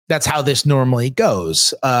how this normally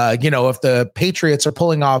goes. You know, if the Patriots are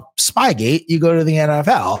pulling off Spygate, you go to the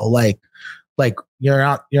NFL. Like you're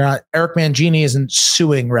not Eric Mangini isn't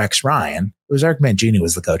suing Rex Ryan. It was Eric Mangini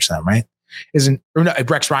was the coach then, right?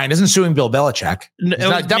 Rex Ryan isn't suing Bill Belichick.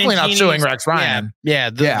 Definitely not suing Rex Ryan. Yeah,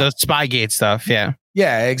 the Spygate stuff. Yeah.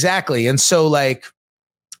 Yeah, exactly. And so like,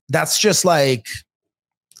 that's just like,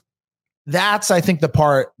 that's, I think, the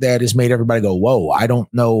part that has made everybody go, whoa, I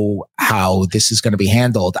don't know how this is going to be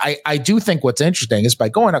handled. I do think what's interesting is by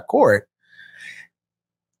going to court,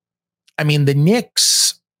 I mean, the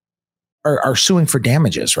Knicks are suing for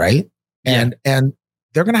damages, right? And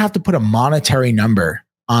they're going to have to put a monetary number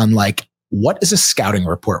on like, what is a scouting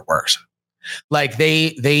report worth? Like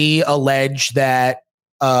they allege that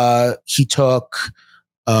he took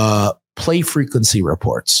play frequency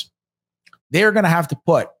reports. They're going to have to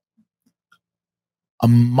put a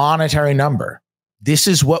monetary number. This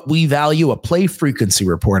is what we value a play frequency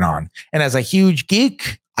report on. And as a huge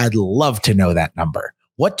geek, I'd love to know that number.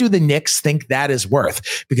 What do the Knicks think that is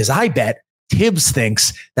worth? Because I bet Tibbs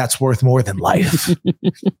thinks that's worth more than life.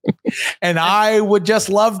 And I would just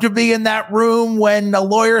love to be in that room when a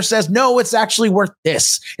lawyer says, no, it's actually worth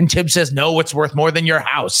this. And Tibbs says, no, it's worth more than your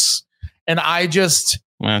house. And I just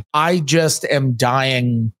am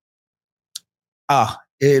dying.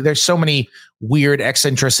 There's so many weird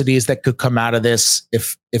eccentricities that could come out of this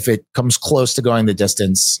if it comes close to going the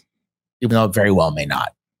distance, even though it very well may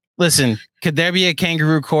not. Listen, could there be a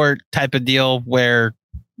kangaroo court type of deal where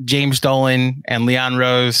James Dolan and Leon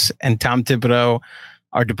Rose and Tom Thibodeau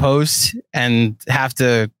are deposed and have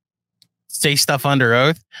to say stuff under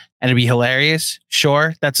oath, and it'd be hilarious?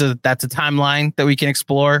 Sure, that's a timeline that we can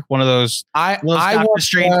explore. One of those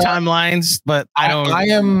strange timelines, but I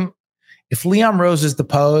am. If Leon Rose is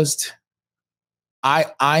deposed,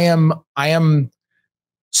 I am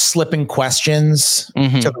slipping questions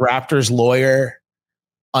to the Raptors lawyer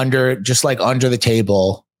under the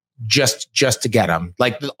table, just to get him.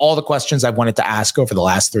 Like all the questions I've wanted to ask over the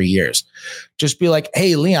last 3 years. Just be like,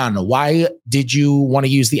 hey, Leon, why did you want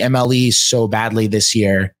to use the MLE so badly this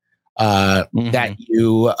year that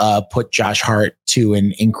you put Josh Hart to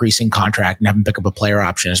an increasing contract and have him pick up a player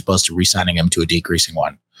option as opposed to re-signing him to a decreasing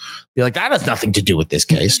one? Be like, that has nothing to do with this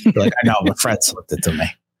case. Be like, I know, but Fred slipped it to me.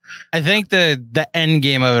 I think the end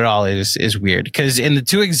game of it all is weird because in the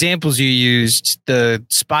two examples you used, the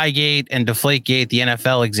Spygate and Deflategate, the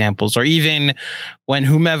NFL examples, or even when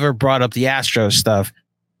whomever brought up the Astros stuff,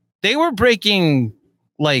 they were breaking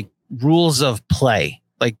like rules of play.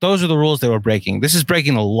 Like those are the rules they were breaking. This is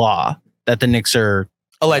breaking the law that the Knicks are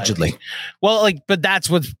allegedly. Well, like, but that's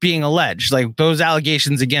what's being alleged. Like those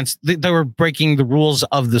allegations against they were breaking the rules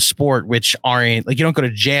of the sport, which aren't like you don't go to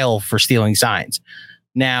jail for stealing signs.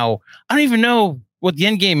 Now, I don't even know what the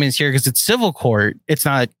end game is here because it's civil court. It's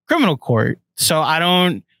not criminal court. So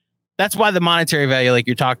that's why the monetary value, like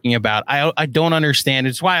you're talking about, I don't understand.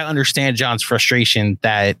 It's why I understand John's frustration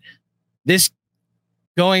that this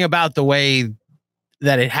going about the way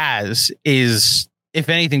that it has is, if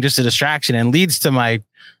anything, just a distraction and leads to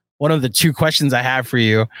one of the two questions I have for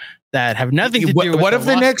you that have nothing to do with what if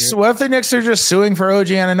the Knicks are just suing for OG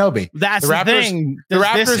Anunoby? That's the thing. The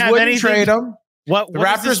Raptors wouldn't trade him. The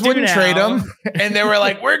Raptors wouldn't trade him, and they were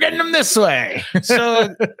like, "We're getting him this way."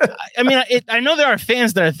 So, I mean, I know there are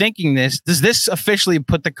fans that are thinking this. Does this officially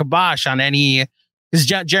put the kibosh on any? Because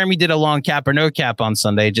Jeremy did a long cap or no cap on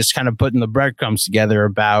Sunday, just kind of putting the breadcrumbs together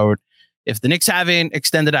about if the Knicks haven't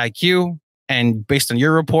extended IQ, and based on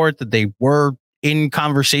your report that they were in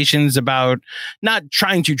conversations about not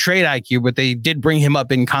trying to trade IQ, but they did bring him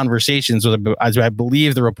up in conversations with, as I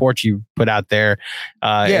believe the report you put out there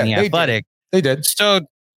in the Athletic. They did. So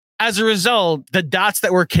as a result, the dots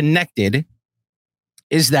that were connected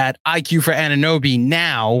is that IQ for Anunoby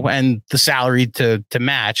now and the salary to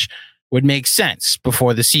match would make sense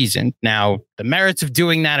before the season. Now, the merits of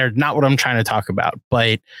doing that are not what I'm trying to talk about,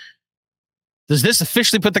 but does this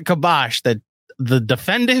officially put the kibosh that the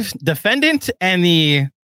defendant and the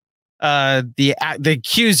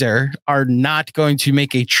accuser are not going to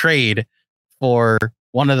make a trade for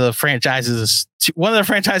one of the franchise's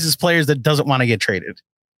players that doesn't want to get traded?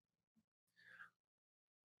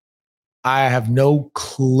 I have no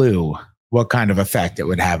clue what kind of effect it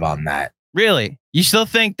would have on that. Really? You still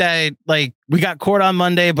think that like we got court on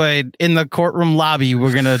Monday, but in the courtroom lobby,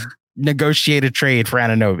 we're going to negotiate a trade for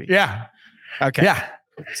Anunoby? Yeah. Okay. Yeah.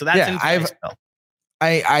 So that's in place,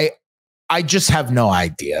 I just have no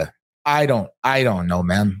idea. I don't know,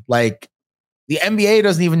 man. Like the NBA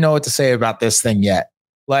doesn't even know what to say about this thing yet.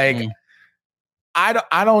 Like, I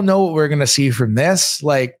don't know what we're going to see from this.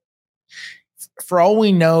 Like, for all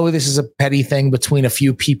we know, this is a petty thing between a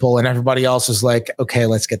few people and everybody else is like, okay,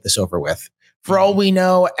 let's get this over with. For all we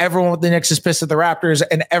know, everyone with the Knicks is pissed at the Raptors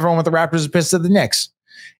and everyone with the Raptors is pissed at the Knicks.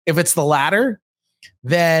 If it's the latter,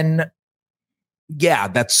 then yeah,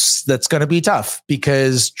 that's going to be tough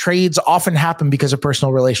because trades often happen because of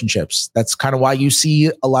personal relationships. That's kind of why you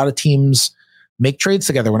see a lot of teams make trades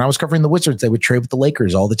together. When I was covering the Wizards, they would trade with the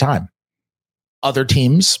Lakers all the time. Other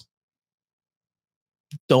teams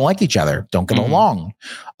don't like each other, don't get along.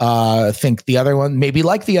 Think the other one maybe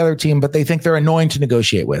like the other team, but they think they're annoying to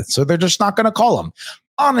negotiate with. So they're just not going to call them.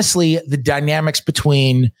 Honestly, the dynamics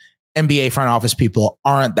between NBA front office people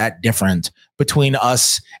aren't that different between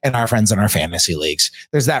us and our friends in our fantasy leagues.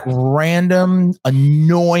 There's that random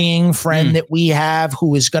annoying friend that we have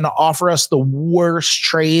who is going to offer us the worst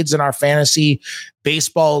trades in our fantasy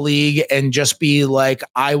baseball league and just be like,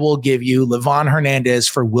 I will give you Levon Hernandez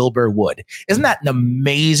for Wilbur Wood. Isn't that an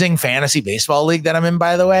amazing fantasy baseball league that I'm in,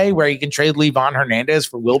 by the way, where you can trade Levon Hernandez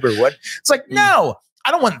for Wilbur Wood? It's like, no,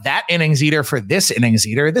 I don't want that innings eater for this innings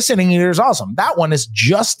eater. This inning eater is awesome. That one is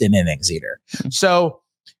just an innings eater. So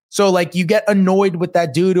like you get annoyed with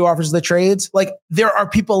that dude who offers the trades. Like there are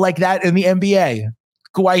people like that in the NBA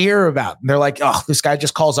who I hear about. And they're like, oh, this guy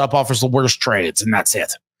just calls up, offers the worst trades, and that's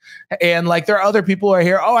it. And like there are other people who are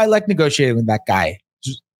here. Oh, I like negotiating with that guy.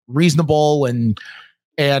 Just reasonable and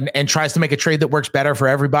tries to make a trade that works better for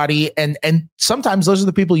everybody. And sometimes those are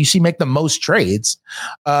the people you see make the most trades.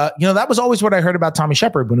 That was always what I heard about Tommy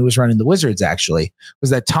Shepard when he was running the Wizards, actually, was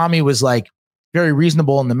that Tommy was like very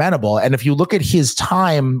reasonable and amenable. And if you look at his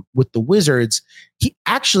time with the Wizards, he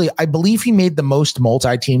actually, I believe he made the most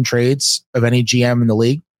multi-team trades of any GM in the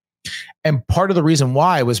league. And part of the reason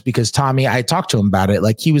why was because Tommy, I talked to him about it.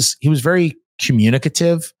 Like he was very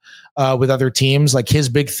communicative with other teams. Like his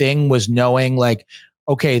big thing was knowing like,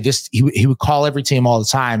 okay, he would call every team all the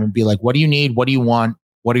time and be like, what do you need? What do you want?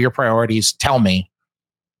 What are your priorities? Tell me.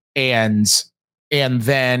 And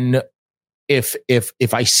then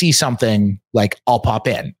if I see something, like I'll pop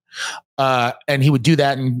in. And he would do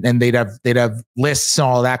that, and they'd have lists and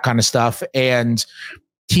all that kind of stuff. And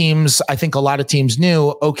teams, I think a lot of teams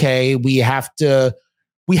knew, okay, we have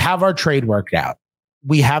our trade worked out.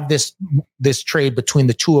 We have this trade between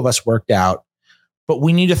the two of us worked out, but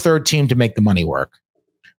we need a third team to make the money work.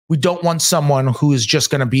 We don't want someone who is just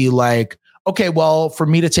going to be like, okay, well, for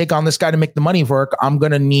me to take on this guy to make the money work, I'm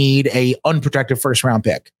going to need a unprotected first round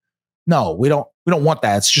pick. No, we don't want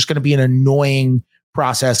that. It's just going to be an annoying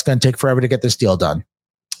process. Going to take forever to get this deal done.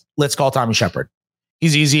 Let's call Tommy Shepard.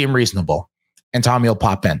 He's easy and reasonable, and Tommy will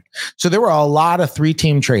pop in. So there were a lot of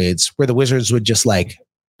 3-team trades where the Wizards would just like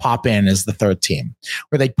pop in as the third team,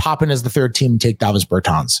 where they'd pop in as the third team and take Davis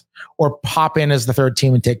Bertans, or pop in as the third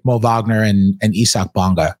team and take Mo Wagner and Isak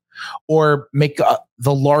Bonga, or make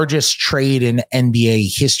the largest trade in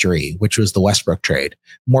NBA history, which was the Westbrook trade.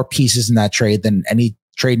 More pieces in that trade than any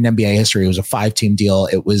trade in NBA history. It was a 5-team deal.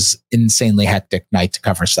 It was insanely hectic night to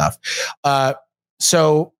cover stuff.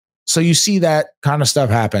 So you see that kind of stuff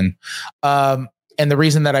happen. And the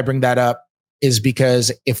reason that I bring that up is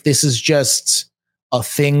because if this is just a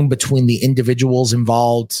thing between the individuals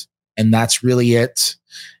involved, and that's really it,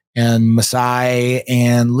 and Masai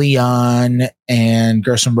and Leon and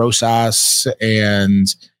Gerson Rosas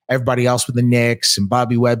and everybody else with the Knicks and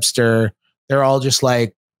Bobby Webster, they're all just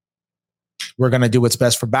like, we're going to do what's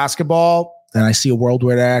best for basketball. And I see a world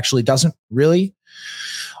where that actually doesn't really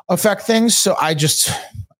affect things. So I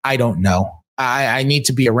don't know. I need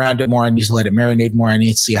to be around it more. I need to let it marinate more. I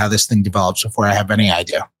need to see how this thing develops before I have any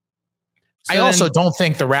idea. So I also don't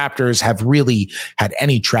think the Raptors have really had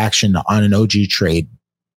any traction on an OG trade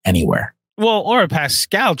anywhere. Well, or a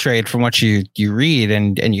Pascal trade from what you read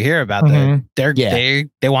and you hear about. They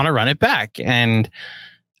want to run it back. And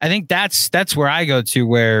I think that's where I go to,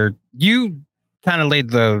 where you kind of laid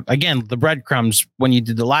the breadcrumbs when you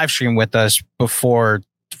did the live stream with us before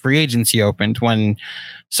free agency opened, when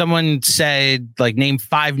someone said, like, name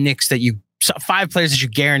 5 players that you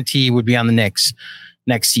guarantee would be on the Knicks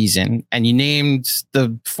next season. And you named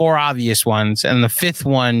the 4 obvious ones. And the 5th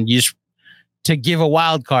one, to give a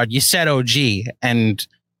wild card, you said OG. And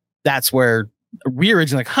that's where we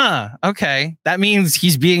originally okay, that means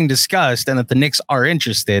he's being discussed and that the Knicks are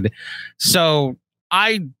interested. So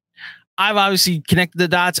I've obviously connected the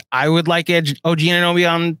dots. I would like OG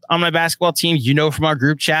Anunoby on my basketball team. You know from our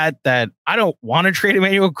group chat that I don't want to trade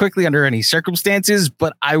Emmanuel Quickley under any circumstances,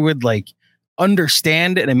 but I would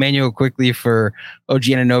understand an Emmanuel Quickley for OG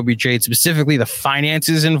Anunoby trade, specifically the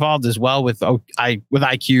finances involved as well, with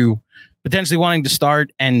IQ potentially wanting to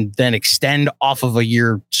start and then extend off of a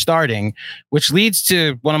year starting, which leads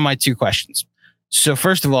to one of my 2 questions. So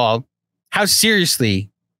first of all, how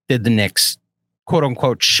seriously did the Knicks quote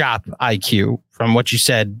unquote shop IQ from what you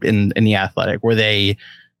said in the Athletic? Were they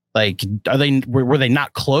were they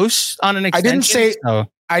not close on an extension?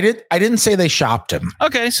 I didn't say they shopped him.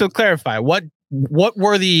 Okay. So clarify, what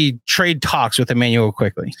were the trade talks with Emmanuel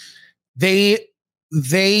Quickley? They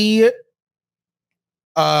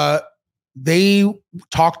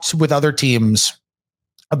talked with other teams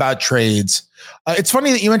about trades. It's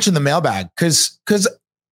funny that you mentioned the mailbag because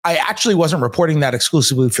I actually wasn't reporting that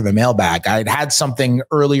exclusively for the mailbag. I'd had something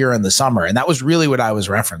earlier in the summer, and that was really what I was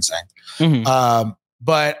referencing. Mm-hmm.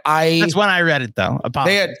 But that's when I read it, though.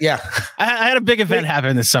 I had a big event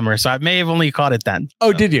happen this summer, so I may have only caught it then.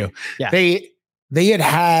 Oh, did you? Yeah. They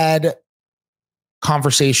had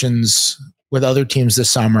conversations with other teams this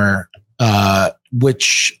summer,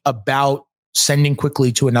 which about sending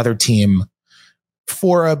Quickley to another team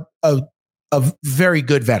for a very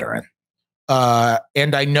good veteran.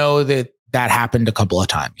 And I know that happened a couple of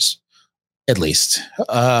times, at least.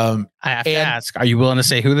 I have to ask, are you willing to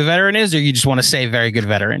say who the veteran is, or you just want to say very good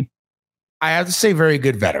veteran? I have to say very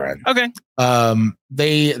good veteran. Okay.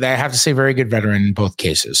 They have to say very good veteran in both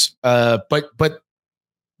cases. But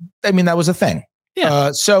I mean, that was a thing.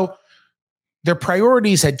 Yeah. So their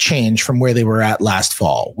priorities had changed from where they were at last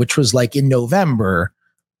fall, which was like in November,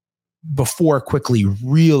 before Quickley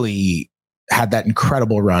really had that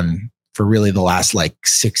incredible run for really the last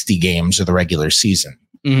 60 games of the regular season.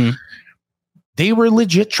 Mm-hmm. They were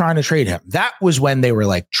legit trying to trade him. That was when they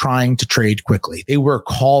were trying to trade Quickley. They were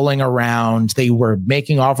calling around. They were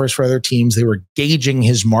making offers for other teams. They were gauging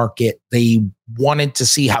his market. They wanted to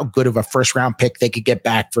see how good of a first round pick they could get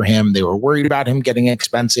back for him. They were worried about him getting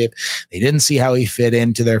expensive. They didn't see how he fit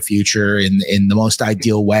into their future in the most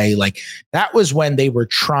ideal way. That was when they were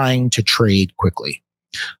trying to trade Quickley.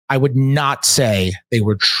 I would not say they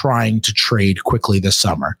were trying to trade Quickley this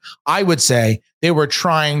summer. I would say they were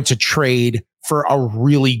trying to trade for a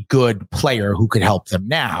really good player who could help them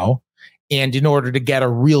now And in order to get a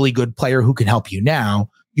really good player who can help you now,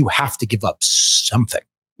 you have to give up something.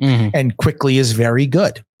 And Quickly is very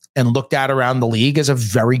good and looked at around the league as a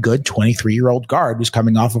very good 23-year-old guard who's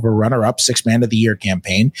coming off of a runner-up 6-man of the year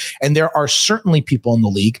campaign. And there are certainly people in the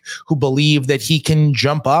league who believe that he can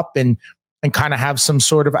jump up and kind of have some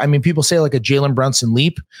sort of, I mean, people say like a Jalen Brunson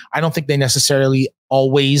leap. I don't think they necessarily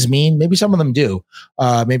always mean, maybe some of them do.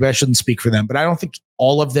 Maybe I shouldn't speak for them, but I don't think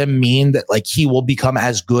all of them mean that like he will become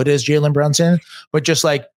as good as Jalen Brunson, but just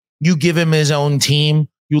like you give him his own team,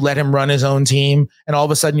 you let him run his own team, and all of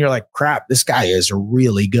a sudden you're like, crap, this guy is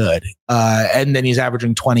really good. And then he's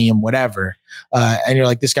averaging 20 and whatever. And you're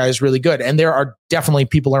like, this guy is really good. And there are definitely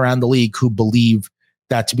people around the league who believe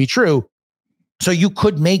that to be true. So you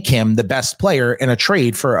could make him the best player in a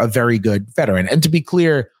trade for a very good veteran. And to be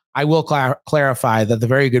clear, I will clarify that the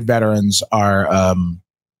very good veterans are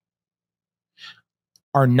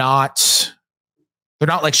not, they're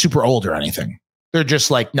not like super old or anything. They're just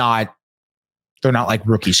like they're not like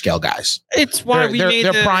rookie scale guys. It's why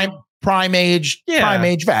they're prime age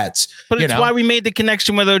vets. But it's why we made the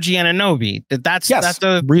connection with OG Anunoby. That's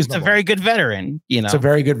a very good veteran. It's a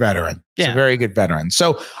very good veteran. Yeah. It's a very good veteran.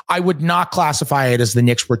 So I would not classify it as the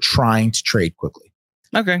Knicks were trying to trade Quickly.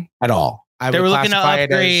 Okay. At all. They were looking to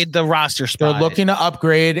upgrade the roster spot. They're looking to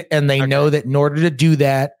upgrade, and they know that in order to do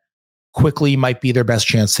that, Quickly might be their best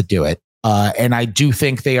chance to do it. And I do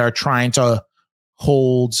think they are trying to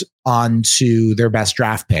hold on to their best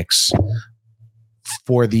draft picks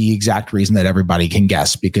for the exact reason that everybody can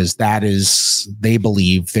guess, because that is, they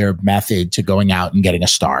believe, their method to going out and getting a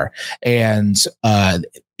star. And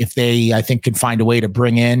if they, I think, can find a way to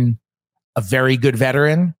bring in a very good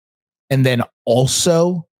veteran and then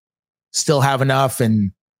also still have enough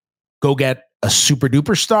and go get a super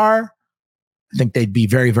duper star, I think they'd be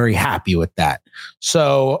very, very happy with that.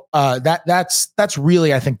 So that's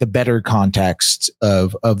really, I think, the better context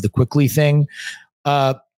of the Quickly thing.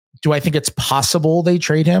 Do I think it's possible they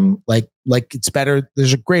trade him? Like it's better.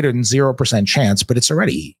 There's a greater than 0% chance, but it's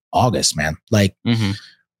already August, man. Like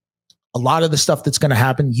a lot of the stuff that's going to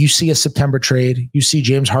happen, you see a September trade. You see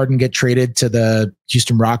James Harden get traded to the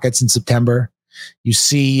Houston Rockets in September. You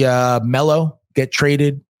see Melo get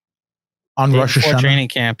traded on Rosh Hashanah training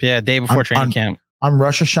camp. Yeah, day before training camp. On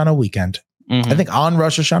Rosh Hashanah weekend. I think on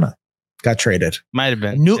Rosh Hashanah got traded. Might have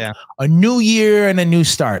been. A new year and a new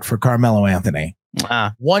start for Carmelo Anthony.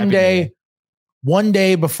 One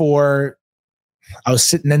day before, I was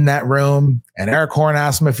sitting in that room and Eric Horn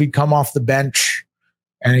asked him if he'd come off the bench.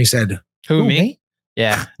 And he said, Who, me?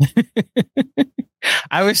 Yeah.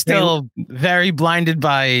 I was still very blinded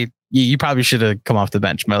by, you probably should have come off the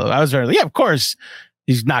bench, Melo. I was very, of course.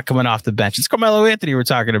 He's not coming off the bench. It's Carmelo Anthony we're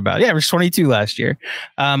talking about. Yeah, he was 22 last year.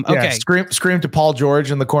 Okay. Scream to Paul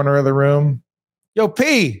George in the corner of the room. Yo,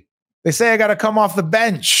 P, they say I got to come off the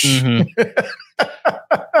bench.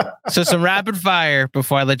 So some rapid fire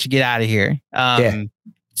before I let you get out of here.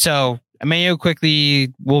 So Emmanuel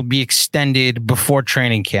Quickly will be extended before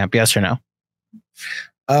training camp. Yes or no?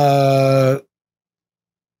 I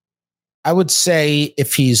would say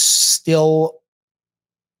if he's still...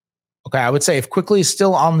 Okay, I would say if Quickly is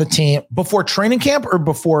still on the team before training camp or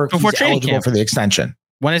before he's eligible for the extension.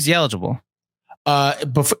 When is he eligible?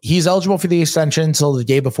 He's eligible for the extension until the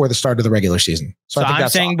day before the start of the regular season. So I think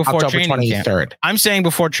that's before October 23rd. Camp. I'm saying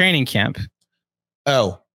before training camp.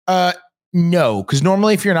 Oh, no, because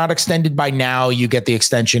normally if you're not extended by now, you get the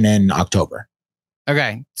extension in October.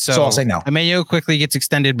 Okay, so I'll say no. Emmanuel Quickly gets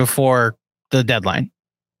extended before the deadline.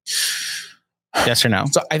 Yes or no?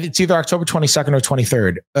 So it's either October 22nd or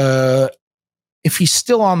 23rd. If he's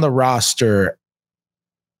still on the roster,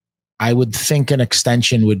 I would think an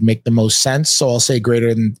extension would make the most sense. So I'll say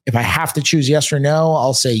greater than, if I have to choose yes or no,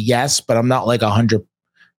 I'll say yes, but I'm not like 100%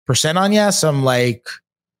 on yes. I'm like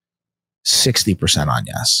 60% on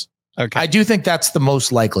yes. Okay. I do think that's the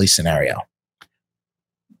most likely scenario.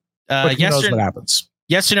 But who knows what happens?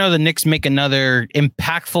 Yes or no, the Knicks make another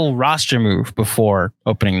impactful roster move before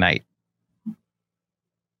opening night.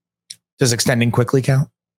 Does extending Quickly count?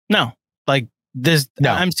 No, like this.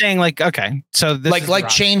 No, I'm saying like, okay, so this like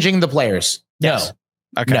changing the players. Yes.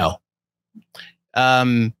 No. Okay.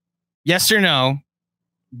 No. Yes or no?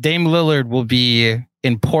 Dame Lillard will be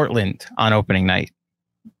in Portland on opening night.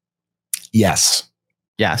 Yes.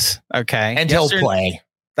 Yes. Okay. And he'll play.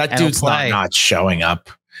 That dude's not showing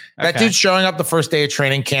up. That dude's showing up the first day of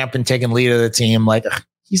training camp and taking lead of the team. Like,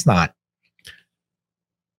 he's not.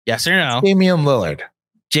 Yes or no? Damian Lillard.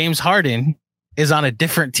 James Harden is on a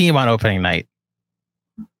different team on opening night.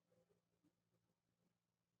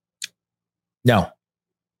 No.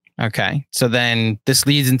 Okay. So then this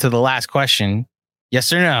leads into the last question.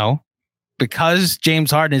 Yes or no? because James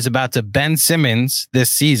Harden is about to Ben Simmons this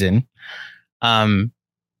season,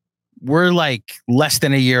 we're like less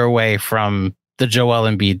than a year away from the Joel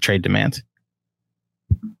Embiid trade demand.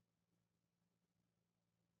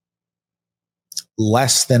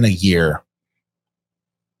 Less than a year.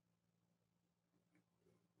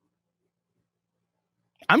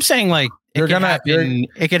 I'm saying like it could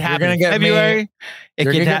happen in February.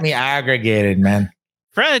 You're gonna get me aggregated, man.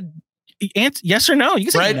 Fred, yes or no? You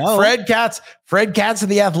can say no. Fred Katz of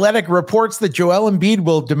The Athletic reports that Joel Embiid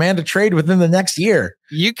will demand a trade within the next year.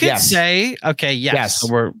 You could say, okay, yes. So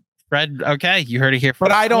we're Fred. Okay, you heard it here.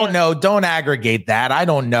 But I don't know. Don't aggregate that. I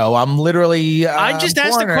don't know. I'm literally. I just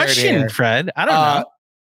asked a question, here. Fred. I don't know.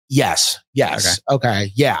 Yes.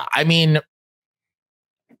 Okay. Yeah. I mean,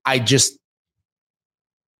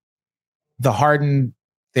 the Harden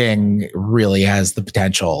thing really has the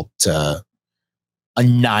potential to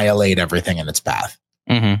annihilate everything in its path.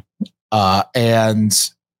 Mm-hmm. And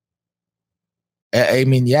I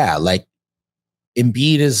mean, yeah, like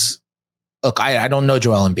Embiid is, look, I don't know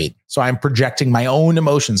Joel Embiid, so I'm projecting my own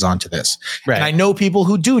emotions onto this. Right. And I know people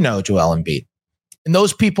who do know Joel Embiid. And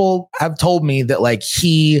those people have told me that like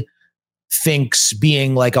he thinks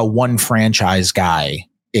being like a one franchise guy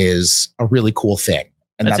is a really cool thing.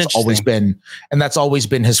 And that's always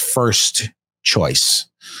been his first choice.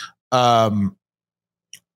 I've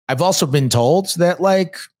also been told that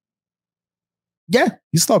like, yeah,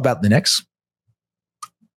 he's thought about the Knicks.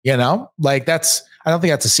 You know, like I don't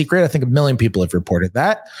think that's a secret. I think 1 million people have reported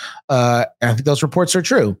that. And I think those reports are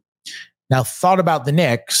true. Now, thought about the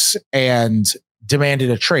Knicks and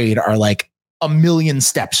demanded a trade are like 1 million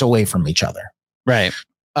steps away from each other. Right.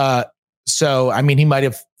 So, I mean, he might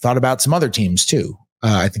have thought about some other teams too.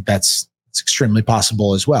 I think it's extremely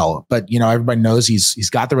possible as well. But, you know, everybody knows he's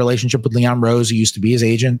got the relationship with Leon Rose, who used to be his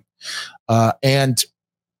agent. And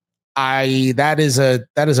that is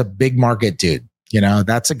a big market dude. You know,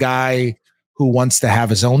 that's a guy who wants to have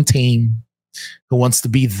his own team, who wants to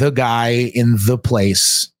be the guy in the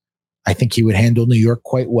place. I think he would handle New York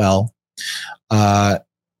quite well. And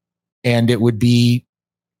it would be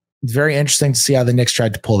very interesting to see how the Knicks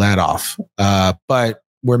tried to pull that off. But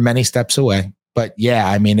we're many steps away. But yeah,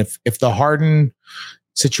 I mean, if the Harden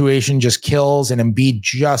situation just kills and Embiid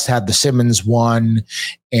just had the Simmons one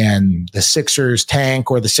and the Sixers tank,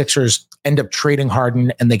 or the Sixers end up trading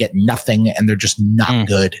Harden and they get nothing and they're just not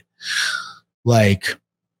good. Like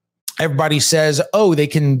everybody says, oh, they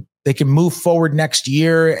can move forward next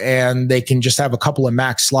year and they can just have a couple of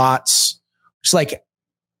max slots. It's like,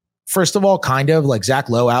 first of all, kind of like Zach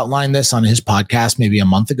Lowe outlined this on his podcast maybe a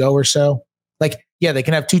month ago or so. Like, yeah, they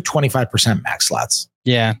can have 2 25% max slots.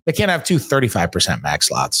 Yeah. They can't have 2 35% max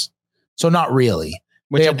slots. So not really.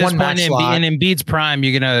 Which at this point in Embiid's prime,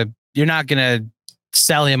 you're not gonna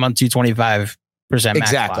sell him on 2 25%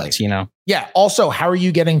 max slots, you know? Yeah. Also, how are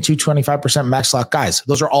you getting 2 25% max slot guys?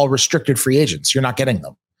 Those are all restricted free agents. You're not getting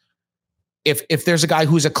them. If there's a guy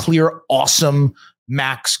who's a clear, awesome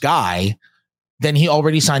max guy, then he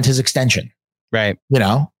already signed his extension. Right. You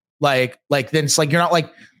know? Like then it's like you're not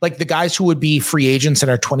like the guys who would be free agents that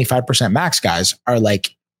are 25% max guys are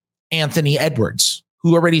like Anthony Edwards,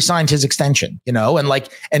 who already signed his extension, you know, and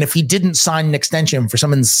if he didn't sign an extension for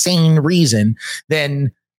some insane reason,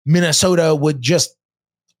 then Minnesota would just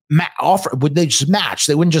would they just match?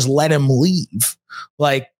 They wouldn't just let him leave.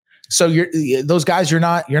 Like, so those guys, you're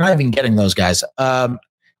not even getting those guys.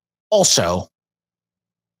 Also,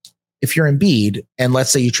 if you're Embiid and let's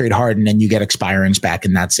say you trade Harden and you get expirings back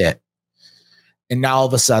and that's it. And now all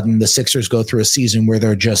of a sudden the Sixers go through a season where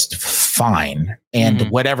they're just fine. And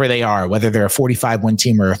whatever they are, whether they're a 45-win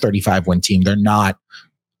team or a 35-win team, they're not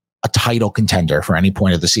a title contender for any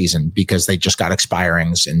point of the season because they just got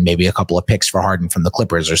expirings and maybe a couple of picks for Harden from the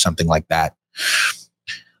Clippers or something like that.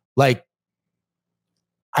 Like,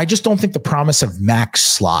 I just don't think the promise of max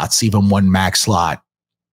slots, even one max slot,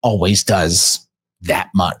 always does that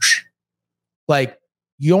much. Like,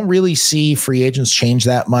 you don't really see free agents change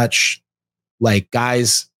that much. Like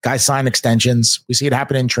guys sign extensions. We see it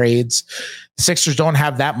happen in trades. The Sixers don't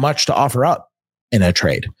have that much to offer up in a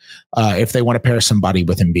trade if they want to pair somebody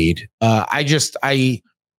with Embiid.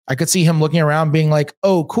 I could see him looking around being like,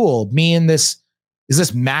 oh, cool. Is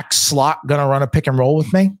this max slot going to run a pick and roll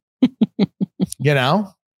with me? You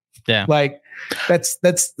know? Yeah. Like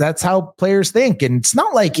that's how players think. And it's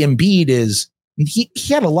not like Embiid is, he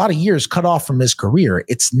had a lot of years cut off from his career.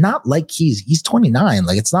 It's not like he's 29.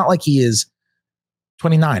 Like, it's not like he is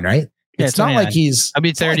 29, right? Yeah, it's not like I'll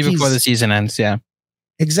be 30 before the season ends. Yeah,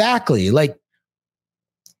 exactly. Like,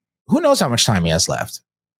 who knows how much time he has left?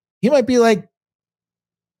 He might be like,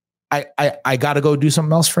 I got to go do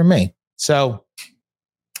something else for me. So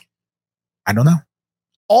I don't know.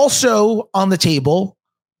 Also on the table,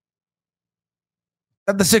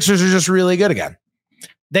 that the Sixers are just really good again.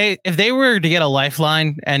 If they were to get a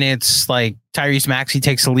lifeline and it's like Tyrese Maxey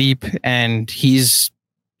takes a leap and he's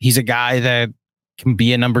a guy that can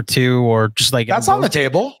be a number 2 or just like that's on the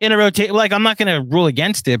table in a rotate. Like I'm not going to rule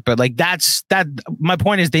against it, but like that's my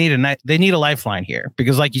point is they need a lifeline here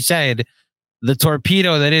because like you said, the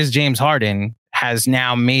torpedo that is James Harden has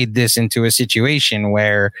now made this into a situation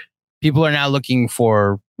where people are now looking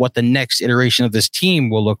for what the next iteration of this team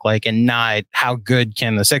will look like and not how good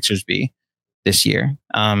can the Sixers be this year.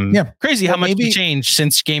 Crazy how much changed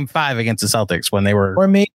since game 5 against the Celtics when they were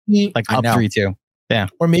like up 3-2. Yeah.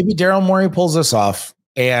 Or maybe Daryl Morey pulls this off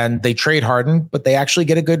and they trade Harden, but they actually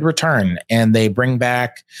get a good return and they bring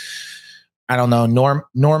back, I don't know,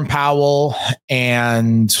 Norm Powell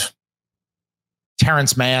and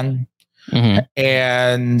Terrence Mann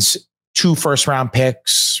and 2 first-round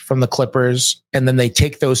picks from the Clippers. And then they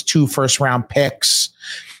take those 2 first-round picks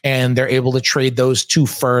and they're able to trade those 2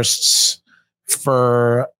 firsts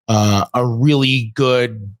for a really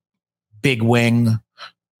good big wing.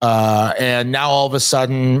 And now all of a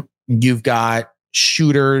sudden you've got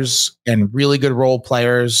shooters and really good role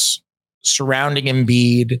players surrounding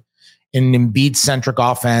Embiid in an Embiid-centric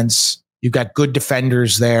offense. You've got good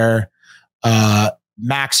defenders there.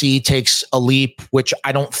 Maxey takes a leap, which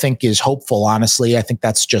I don't think is hopeful, honestly. I think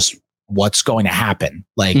that's just what's going to happen.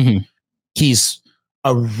 Like he's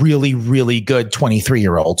a really, really good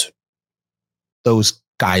 23-year-old. Those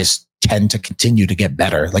guys tend to continue to get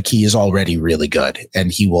better. Like he is already really good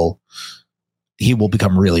and he will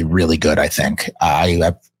become really, really good. I think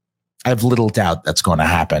I have little doubt that's going to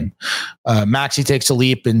happen. Maxey takes a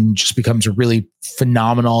leap and just becomes a really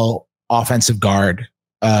phenomenal offensive guard.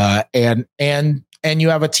 And you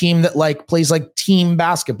have a team that like plays like team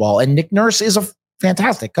basketball and Nick Nurse is a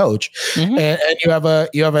fantastic coach. And you have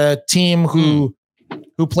a team who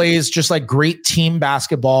plays just like great team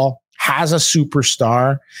basketball, has a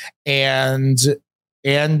superstar and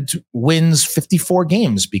wins 54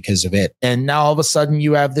 games because of it. And now all of a sudden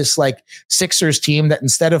you have this like Sixers team that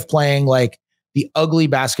instead of playing like the ugly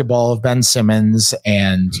basketball of Ben Simmons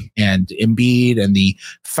and Embiid and the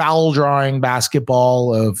foul drawing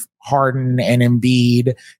basketball of Harden and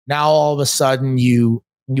Embiid, now all of a sudden you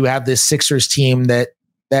have this Sixers team that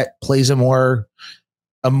plays a more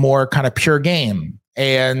kind of pure game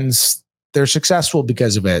and they're successful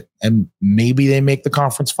because of it. And maybe they make the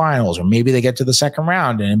conference finals or maybe they get to the second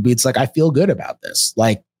round and Embiid's like, I feel good about this.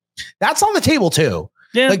 Like that's on the table too.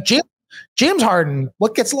 Yeah. Like James Harden,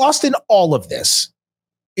 what gets lost in all of this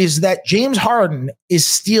is that James Harden is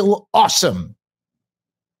still awesome.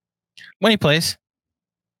 When he plays.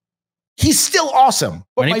 He's still awesome.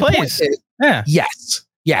 But when he plays.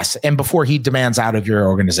 Yes. And before he demands out of your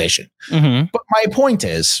organization. But my point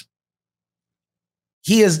is,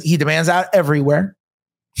 he demands out everywhere.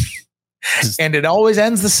 And it always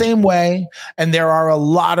ends the same way. And there are a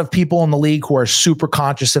lot of people in the league who are super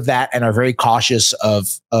conscious of that and are very cautious of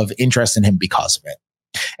interest in him because of it.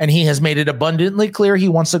 And he has made it abundantly clear he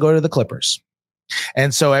wants to go to the Clippers.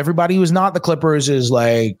 And so everybody who's not the Clippers is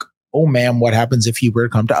like, oh man, what happens if he were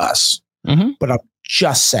to come to us? But I'm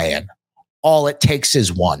just saying, all it takes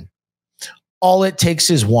is one. All it takes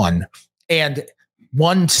is one. And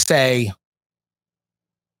one to say,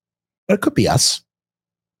 but it could be us.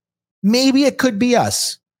 Maybe it could be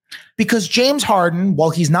us because James Harden, while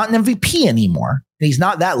he's not an MVP anymore, and he's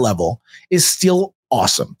not that level, is still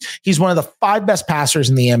awesome. He's one of the 5 best passers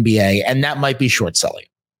in the NBA, and that might be short selling.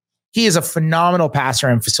 He is a phenomenal passer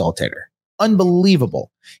and facilitator.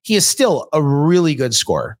 Unbelievable. He is still a really good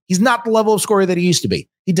scorer. He's not the level of scorer that he used to be.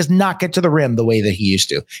 He does not get to the rim the way that he used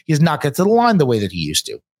to. He does not get to the line the way that he used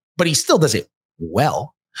to, but he still does it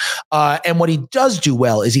well. And what he does do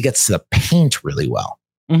well is he gets to the paint really well,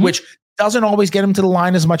 which doesn't always get him to the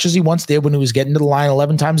line as much as he once did when he was getting to the line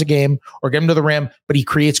 11 times a game or get him to the rim, but he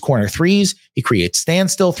creates corner threes. He creates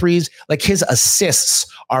standstill threes. Like his assists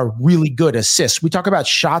are really good assists. We talk about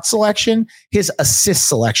shot selection. His assist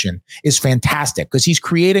selection is fantastic because he's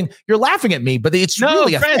creating, you're laughing at me, but it's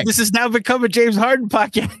really Fred, a thing. This has now become a James Harden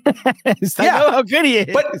podcast. I know how good he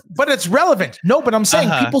is. But it's relevant. No, but I'm saying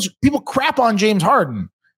people crap on James Harden.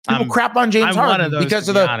 People crap on James Harden because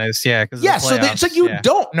of the honest, so it's like you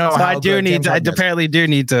don't know. So how I apparently do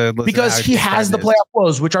need to listen because he has the playoff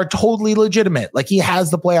woes, which are totally legitimate. Like he has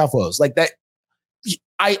the playoff woes, like that.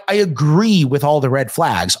 I agree with all the red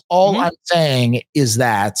flags. All I'm saying is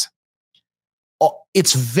that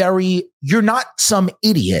you're not some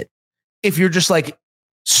idiot if you're just like,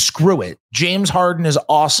 screw it. James Harden is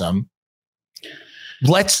awesome.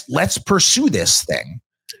 let's pursue this thing.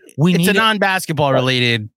 It's a non-basketball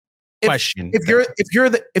related question. If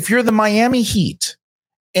you're the Miami Heat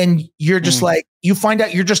and you're just like, you find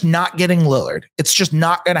out you're just not getting Lillard, it's just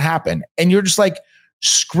not going to happen. And you're just like,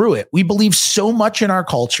 screw it. We believe so much in our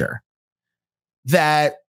culture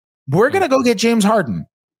that we're going to go get James Harden.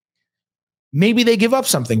 Maybe they give up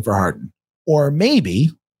something for Harden, or maybe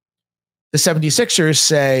the 76ers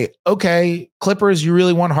say, okay, Clippers, you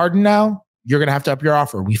really want Harden now? You're going to have to up your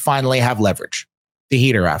offer. We finally have leverage. The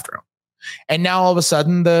Heat are after him. And now all of a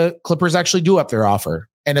sudden the Clippers actually do up their offer.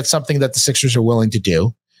 And it's something that the Sixers are willing to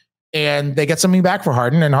do. And they get something back for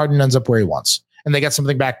Harden, and Harden ends up where he wants. And they get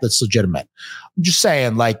something back that's legitimate. I'm just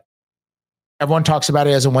saying, like, everyone talks about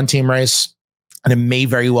it as a one-team race, and it may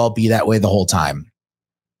very well be that way the whole time.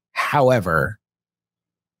 However,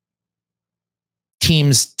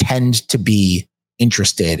 teams tend to be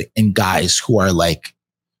interested in guys who are like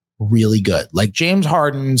really good. Like James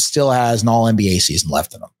Harden still has an all-NBA season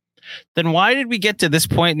left in him. Then why did we get to this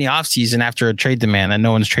point in the offseason after a trade demand and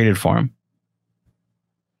no one's traded for him?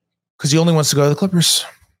 Because he only wants to go to the Clippers.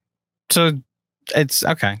 So it's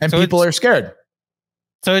okay. And so people are scared.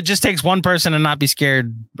 So it just takes one person to not be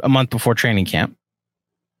scared a month before training camp.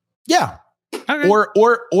 Yeah. Okay.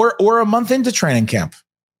 Or a month into training camp.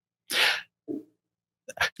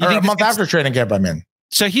 Or a month after training camp, I'm in.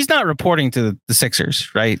 So he's not reporting to the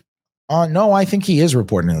Sixers, right? No, I think he is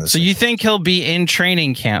reporting to the Sixers. So you think he'll be in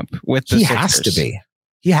training camp with the Sixers?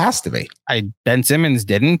 He has to be. Ben Simmons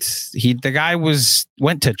didn't. The guy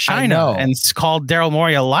went to China and called Daryl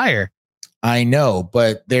Morey a liar. I know,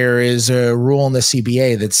 but there is a rule in the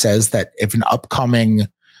CBA that says that if an upcoming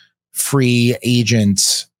free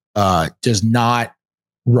agent does not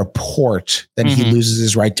report, then he loses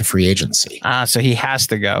his right to free agency. So he has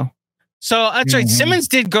to go. So that's right. Simmons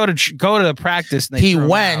did go to the practice. And he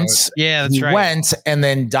went. Yeah, that's right. He went, and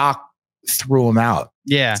then Doc threw him out.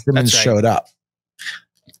 Yeah, Simmons showed up.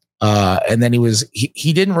 And then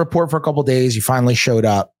he didn't report for a couple of days. He finally showed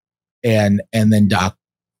up, and then Doc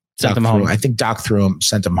sent him home. I think Doc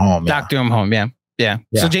sent him home. Doc threw him home. Yeah.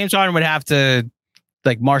 So James Harden would have to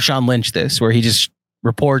like Marshawn Lynch this, where he just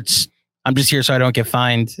reports, I'm just here so I don't get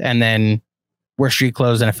fined, and then wear street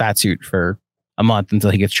clothes and a fat suit for a month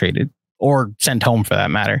until he gets traded or sent home for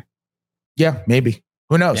that matter. Yeah, maybe.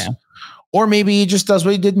 Who knows? Yeah. Or maybe he just does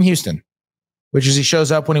what he did in Houston, which is he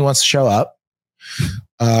shows up when he wants to show up.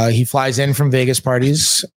 He flies in from Vegas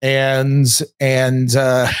parties and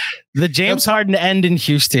the James Harden end in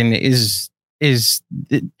Houston is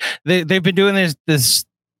they've been doing this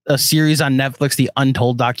a series on Netflix, the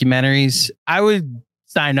Untold documentaries. I would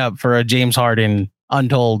sign up for a James Harden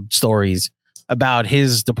Untold stories about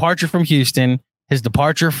his departure from Houston, his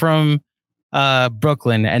departure from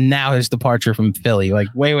Brooklyn, and now his departure from Philly, like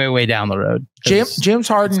way down the road. James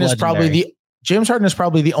Harden is probably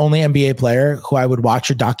the only NBA player who I would watch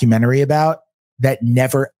a documentary about that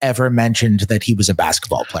never ever mentioned that he was a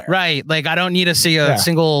basketball player. Right. Like I don't need to see a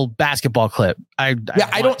single basketball clip. You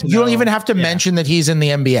don't even have to mention that he's in the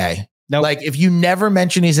NBA. Nope. Like if you never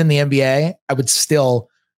mention he's in the NBA, I would still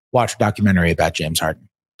watch a documentary about James Harden.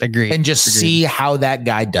 Agreed. And just see how that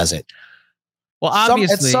guy does it. Well,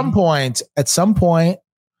 obviously at some point,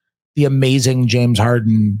 the amazing James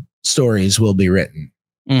Harden stories will be written.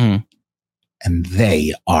 Mm-hmm. And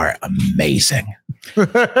they are amazing.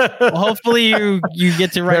 Well, hopefully you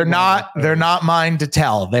get to write. They're not mine to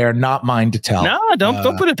tell. They are not mine to tell. No,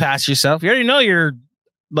 don't put it past yourself. You already know you're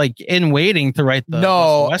like in waiting to write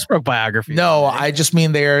the Westbrook biography. No, right? I just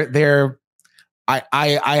mean I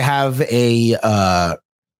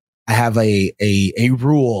have a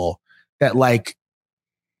rule that like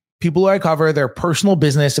people who I cover, their personal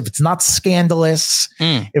business, if it's not scandalous,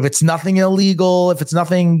 if it's nothing illegal, if it's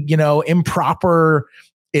nothing, improper,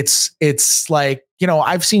 it's like,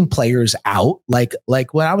 I've seen players out like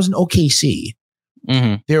when I was in OKC,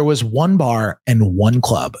 there was one bar and one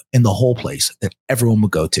club in the whole place that everyone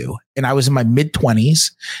would go to. And I was in my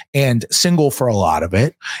mid-20s and single for a lot of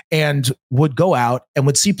it and would go out and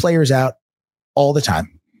would see players out all the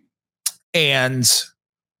time. And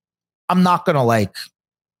I'm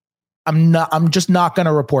just not going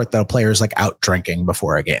to report that a player's like out drinking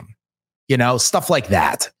before a game, stuff like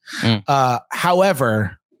that.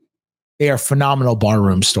 However, they are phenomenal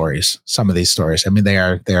barroom stories. Some of these stories, I mean, they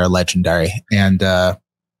are legendary, and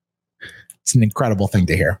it's an incredible thing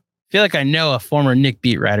to hear. I feel like I know a former Knick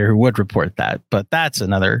beat writer who would report that, but that's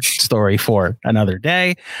another story for another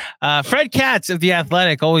day. Fred Katz of The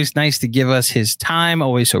Athletic, always nice to give us his time,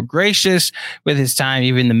 always so gracious with his time,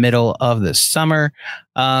 even in the middle of the summer.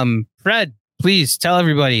 Fred, please tell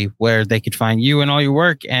everybody where they could find you and all your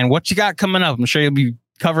work and what you got coming up. I'm sure you'll be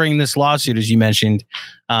covering this lawsuit, as you mentioned,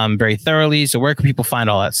 very thoroughly. So where can people find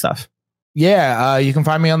all that stuff? Yeah, you can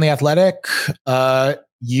find me on The Athletic.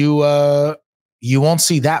 You won't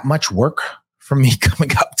see that much work from me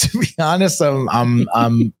coming up, to be honest. I'm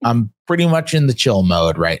pretty much in the chill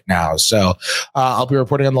mode right now. So I'll be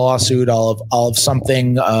reporting on the lawsuit. I'll have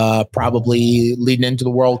something probably leading into the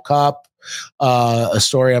World Cup. A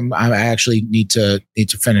story I actually need to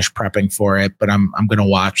finish prepping for it, but I'm going to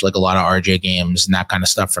watch like a lot of RJ games and that kind of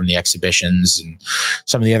stuff from the exhibitions and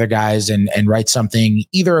some of the other guys and write something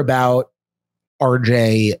either about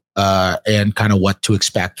RJ and kind of what to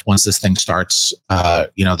expect once this thing starts,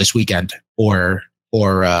 this weekend, or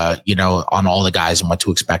on all the guys and what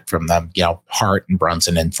to expect from them, Hart and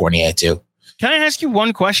Brunson and Fournier too. Can I ask you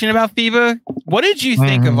one question about FIBA? What did you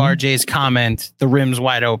think of RJ's comment, the rim's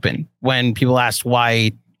wide open, when people asked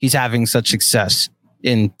why he's having such success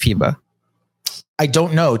in FIBA? I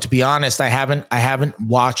don't know. To be honest, I haven't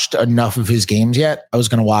watched enough of his games yet. I was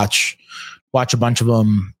going to watch a bunch of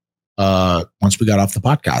them once we got off the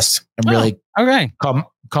podcast and really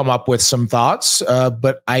come up with some thoughts.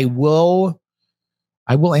 But I will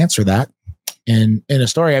answer that in a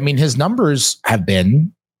story. I mean, his numbers have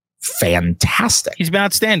been fantastic. He's been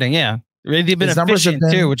outstanding. Yeah. Really been efficient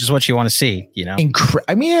too, which is what you want to see,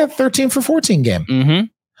 I mean, a 13 for 14 game. Mm-hmm.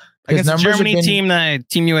 Against the Germany team that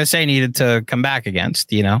Team USA needed to come back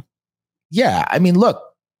against, Yeah. I mean, look,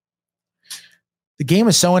 the game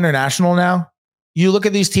is so international now. You look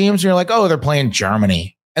at these teams and you're like, oh, they're playing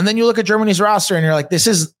Germany. And then you look at Germany's roster and you're like, this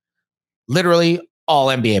is literally all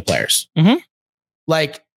NBA players. Mm-hmm.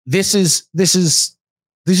 Like this is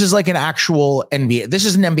like an actual NBA. This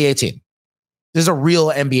is an NBA team. This is a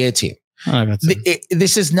real NBA team.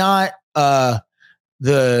 This is not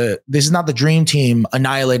the dream team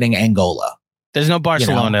annihilating Angola. There's no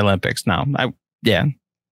Barcelona Olympics now.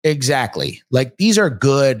 Exactly. Like these are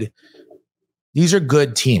good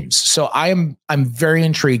teams. So I'm very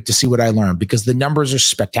intrigued to see what I learn because the numbers are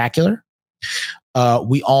spectacular.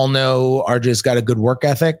 We all know RJ's got a good work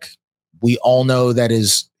ethic. We all know that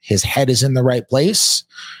his head is in the right place.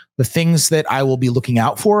 The things that I will be looking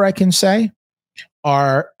out for, I can say,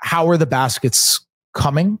 are how are the baskets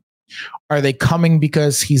coming? Are they coming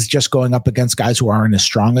because he's just going up against guys who aren't as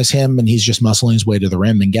strong as him and he's just muscling his way to the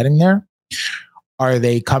rim and getting there? Are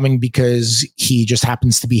they coming because he just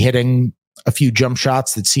happens to be hitting a few jump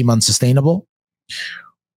shots that seem unsustainable?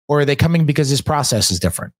 Or are they coming because his process is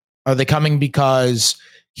different? Are they coming because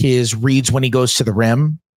his reads when he goes to the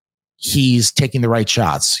rim, he's taking the right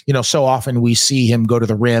shots? So often we see him go to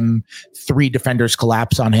the rim, 3 defenders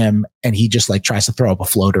collapse on him, and he just like tries to throw up a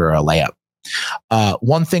floater or a layup.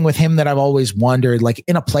 One thing with him that I've always wondered, like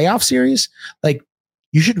in a playoff series, like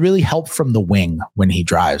you should really help from the wing when he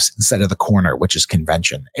drives instead of the corner, which is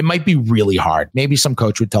convention. It might be really hard. Maybe some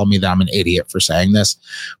coach would tell me that I'm an idiot for saying this,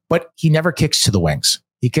 but he never kicks to the wings.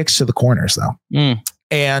 He kicks to the corners though.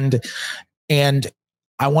 And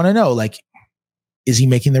I want to know, like, is he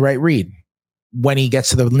making the right read when he gets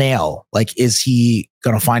to the nail? Like, is he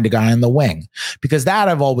going to find a guy in the wing? Because that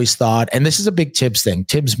I've always thought, and this is a big Tibbs thing.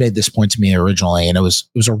 Tibbs made this point to me originally, and it was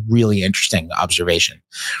a really interesting observation.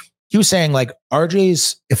 He was saying like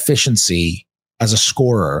RJ's efficiency as a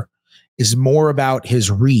scorer is more about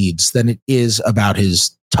his reads than it is about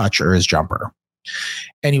his touch or his jumper.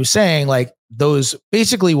 And he was saying like those,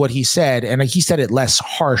 basically what he said, and he said it less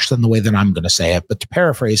harsh than the way that I'm going to say it, but to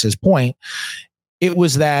paraphrase his point, it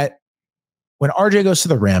was that when RJ goes to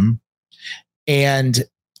the rim and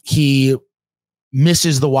he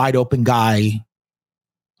misses the wide open guy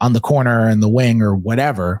on the corner and the wing or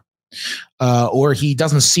whatever, or he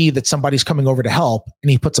doesn't see that somebody's coming over to help and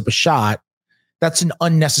he puts up a shot, that's an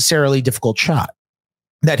unnecessarily difficult shot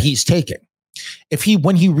that he's taking.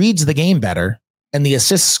 When he reads the game better and the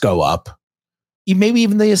assists go up, maybe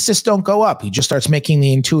even the assists don't go up, he just starts making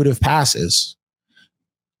the intuitive passes,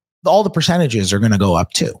 all the percentages are going to go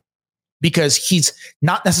up too, because he's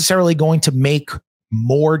not necessarily going to make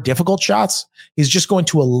more difficult shots. He's just going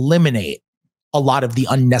to eliminate a lot of the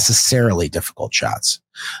unnecessarily difficult shots.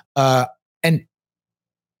 And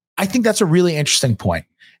I think that's a really interesting point.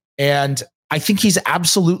 And I think he's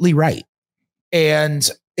absolutely right. And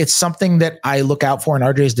it's something that I look out for in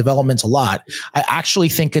RJ's development a lot. I actually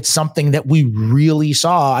think it's something that we really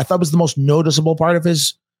saw. I thought was the most noticeable part of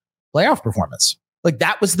his playoff performance. Like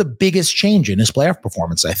that was the biggest change in his playoff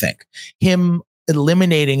performance, I think. Him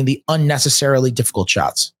eliminating the unnecessarily difficult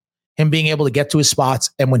shots. Him being able to get to his spots,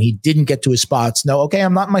 and when he didn't get to his spots, no, okay,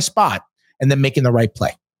 I'm not in my spot, and then making the right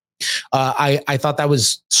play. I thought that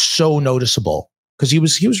was so noticeable because he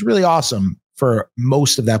was really awesome for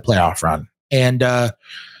most of that playoff run. And I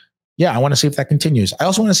want to see if that continues. I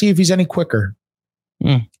also want to see if he's any quicker.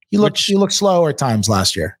 He looked slow at times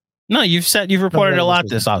last year. No, you've reported a lot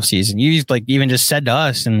this offseason. You've even just said to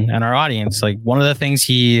us and our audience, one of the things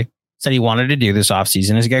he said he wanted to do this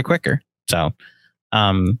offseason is get quicker. So,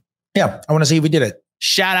 I want to see if we did it.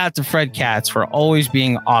 Shout out to Fred Katz for always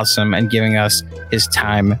being awesome and giving us his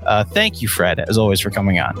time. Thank you, Fred, as always, for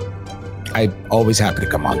coming on. I'm always happy to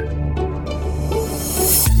come on.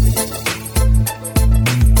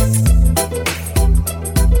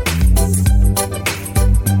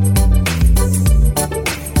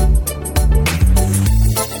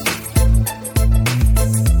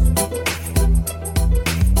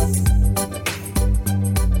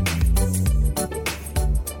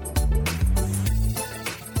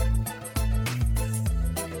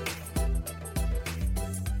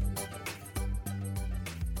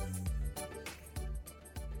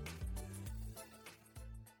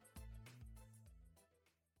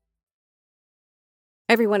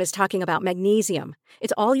 Everyone is talking about magnesium.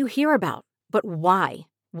 It's all you hear about. But why?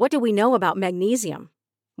 What do we know about magnesium?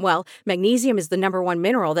 Well, magnesium is the number one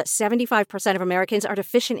mineral that 75% of Americans are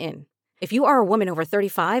deficient in. If you are a woman over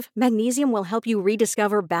 35, magnesium will help you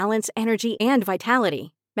rediscover balance, energy, and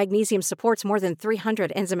vitality. Magnesium supports more than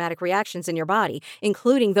 300 enzymatic reactions in your body,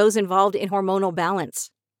 including those involved in hormonal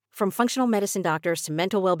balance. From functional medicine doctors to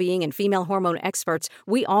mental well-being and female hormone experts,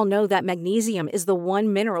 we all know that magnesium is the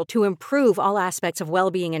one mineral to improve all aspects of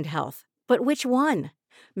well-being and health. But which one?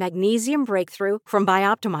 Magnesium Breakthrough from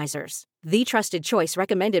Bioptimizers, the trusted choice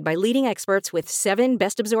recommended by leading experts with 7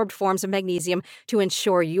 best-absorbed forms of magnesium to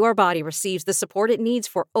ensure your body receives the support it needs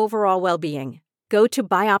for overall well-being. Go to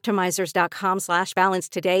bioptimizers.com/balance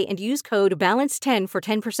today and use code BALANCE10 for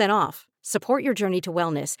 10% off. Support your journey to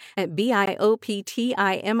wellness at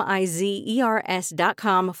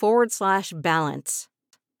bioptimizers.com/balance.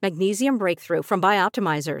 Magnesium Breakthrough from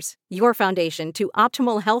Bioptimizers, your foundation to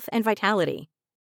optimal health and vitality.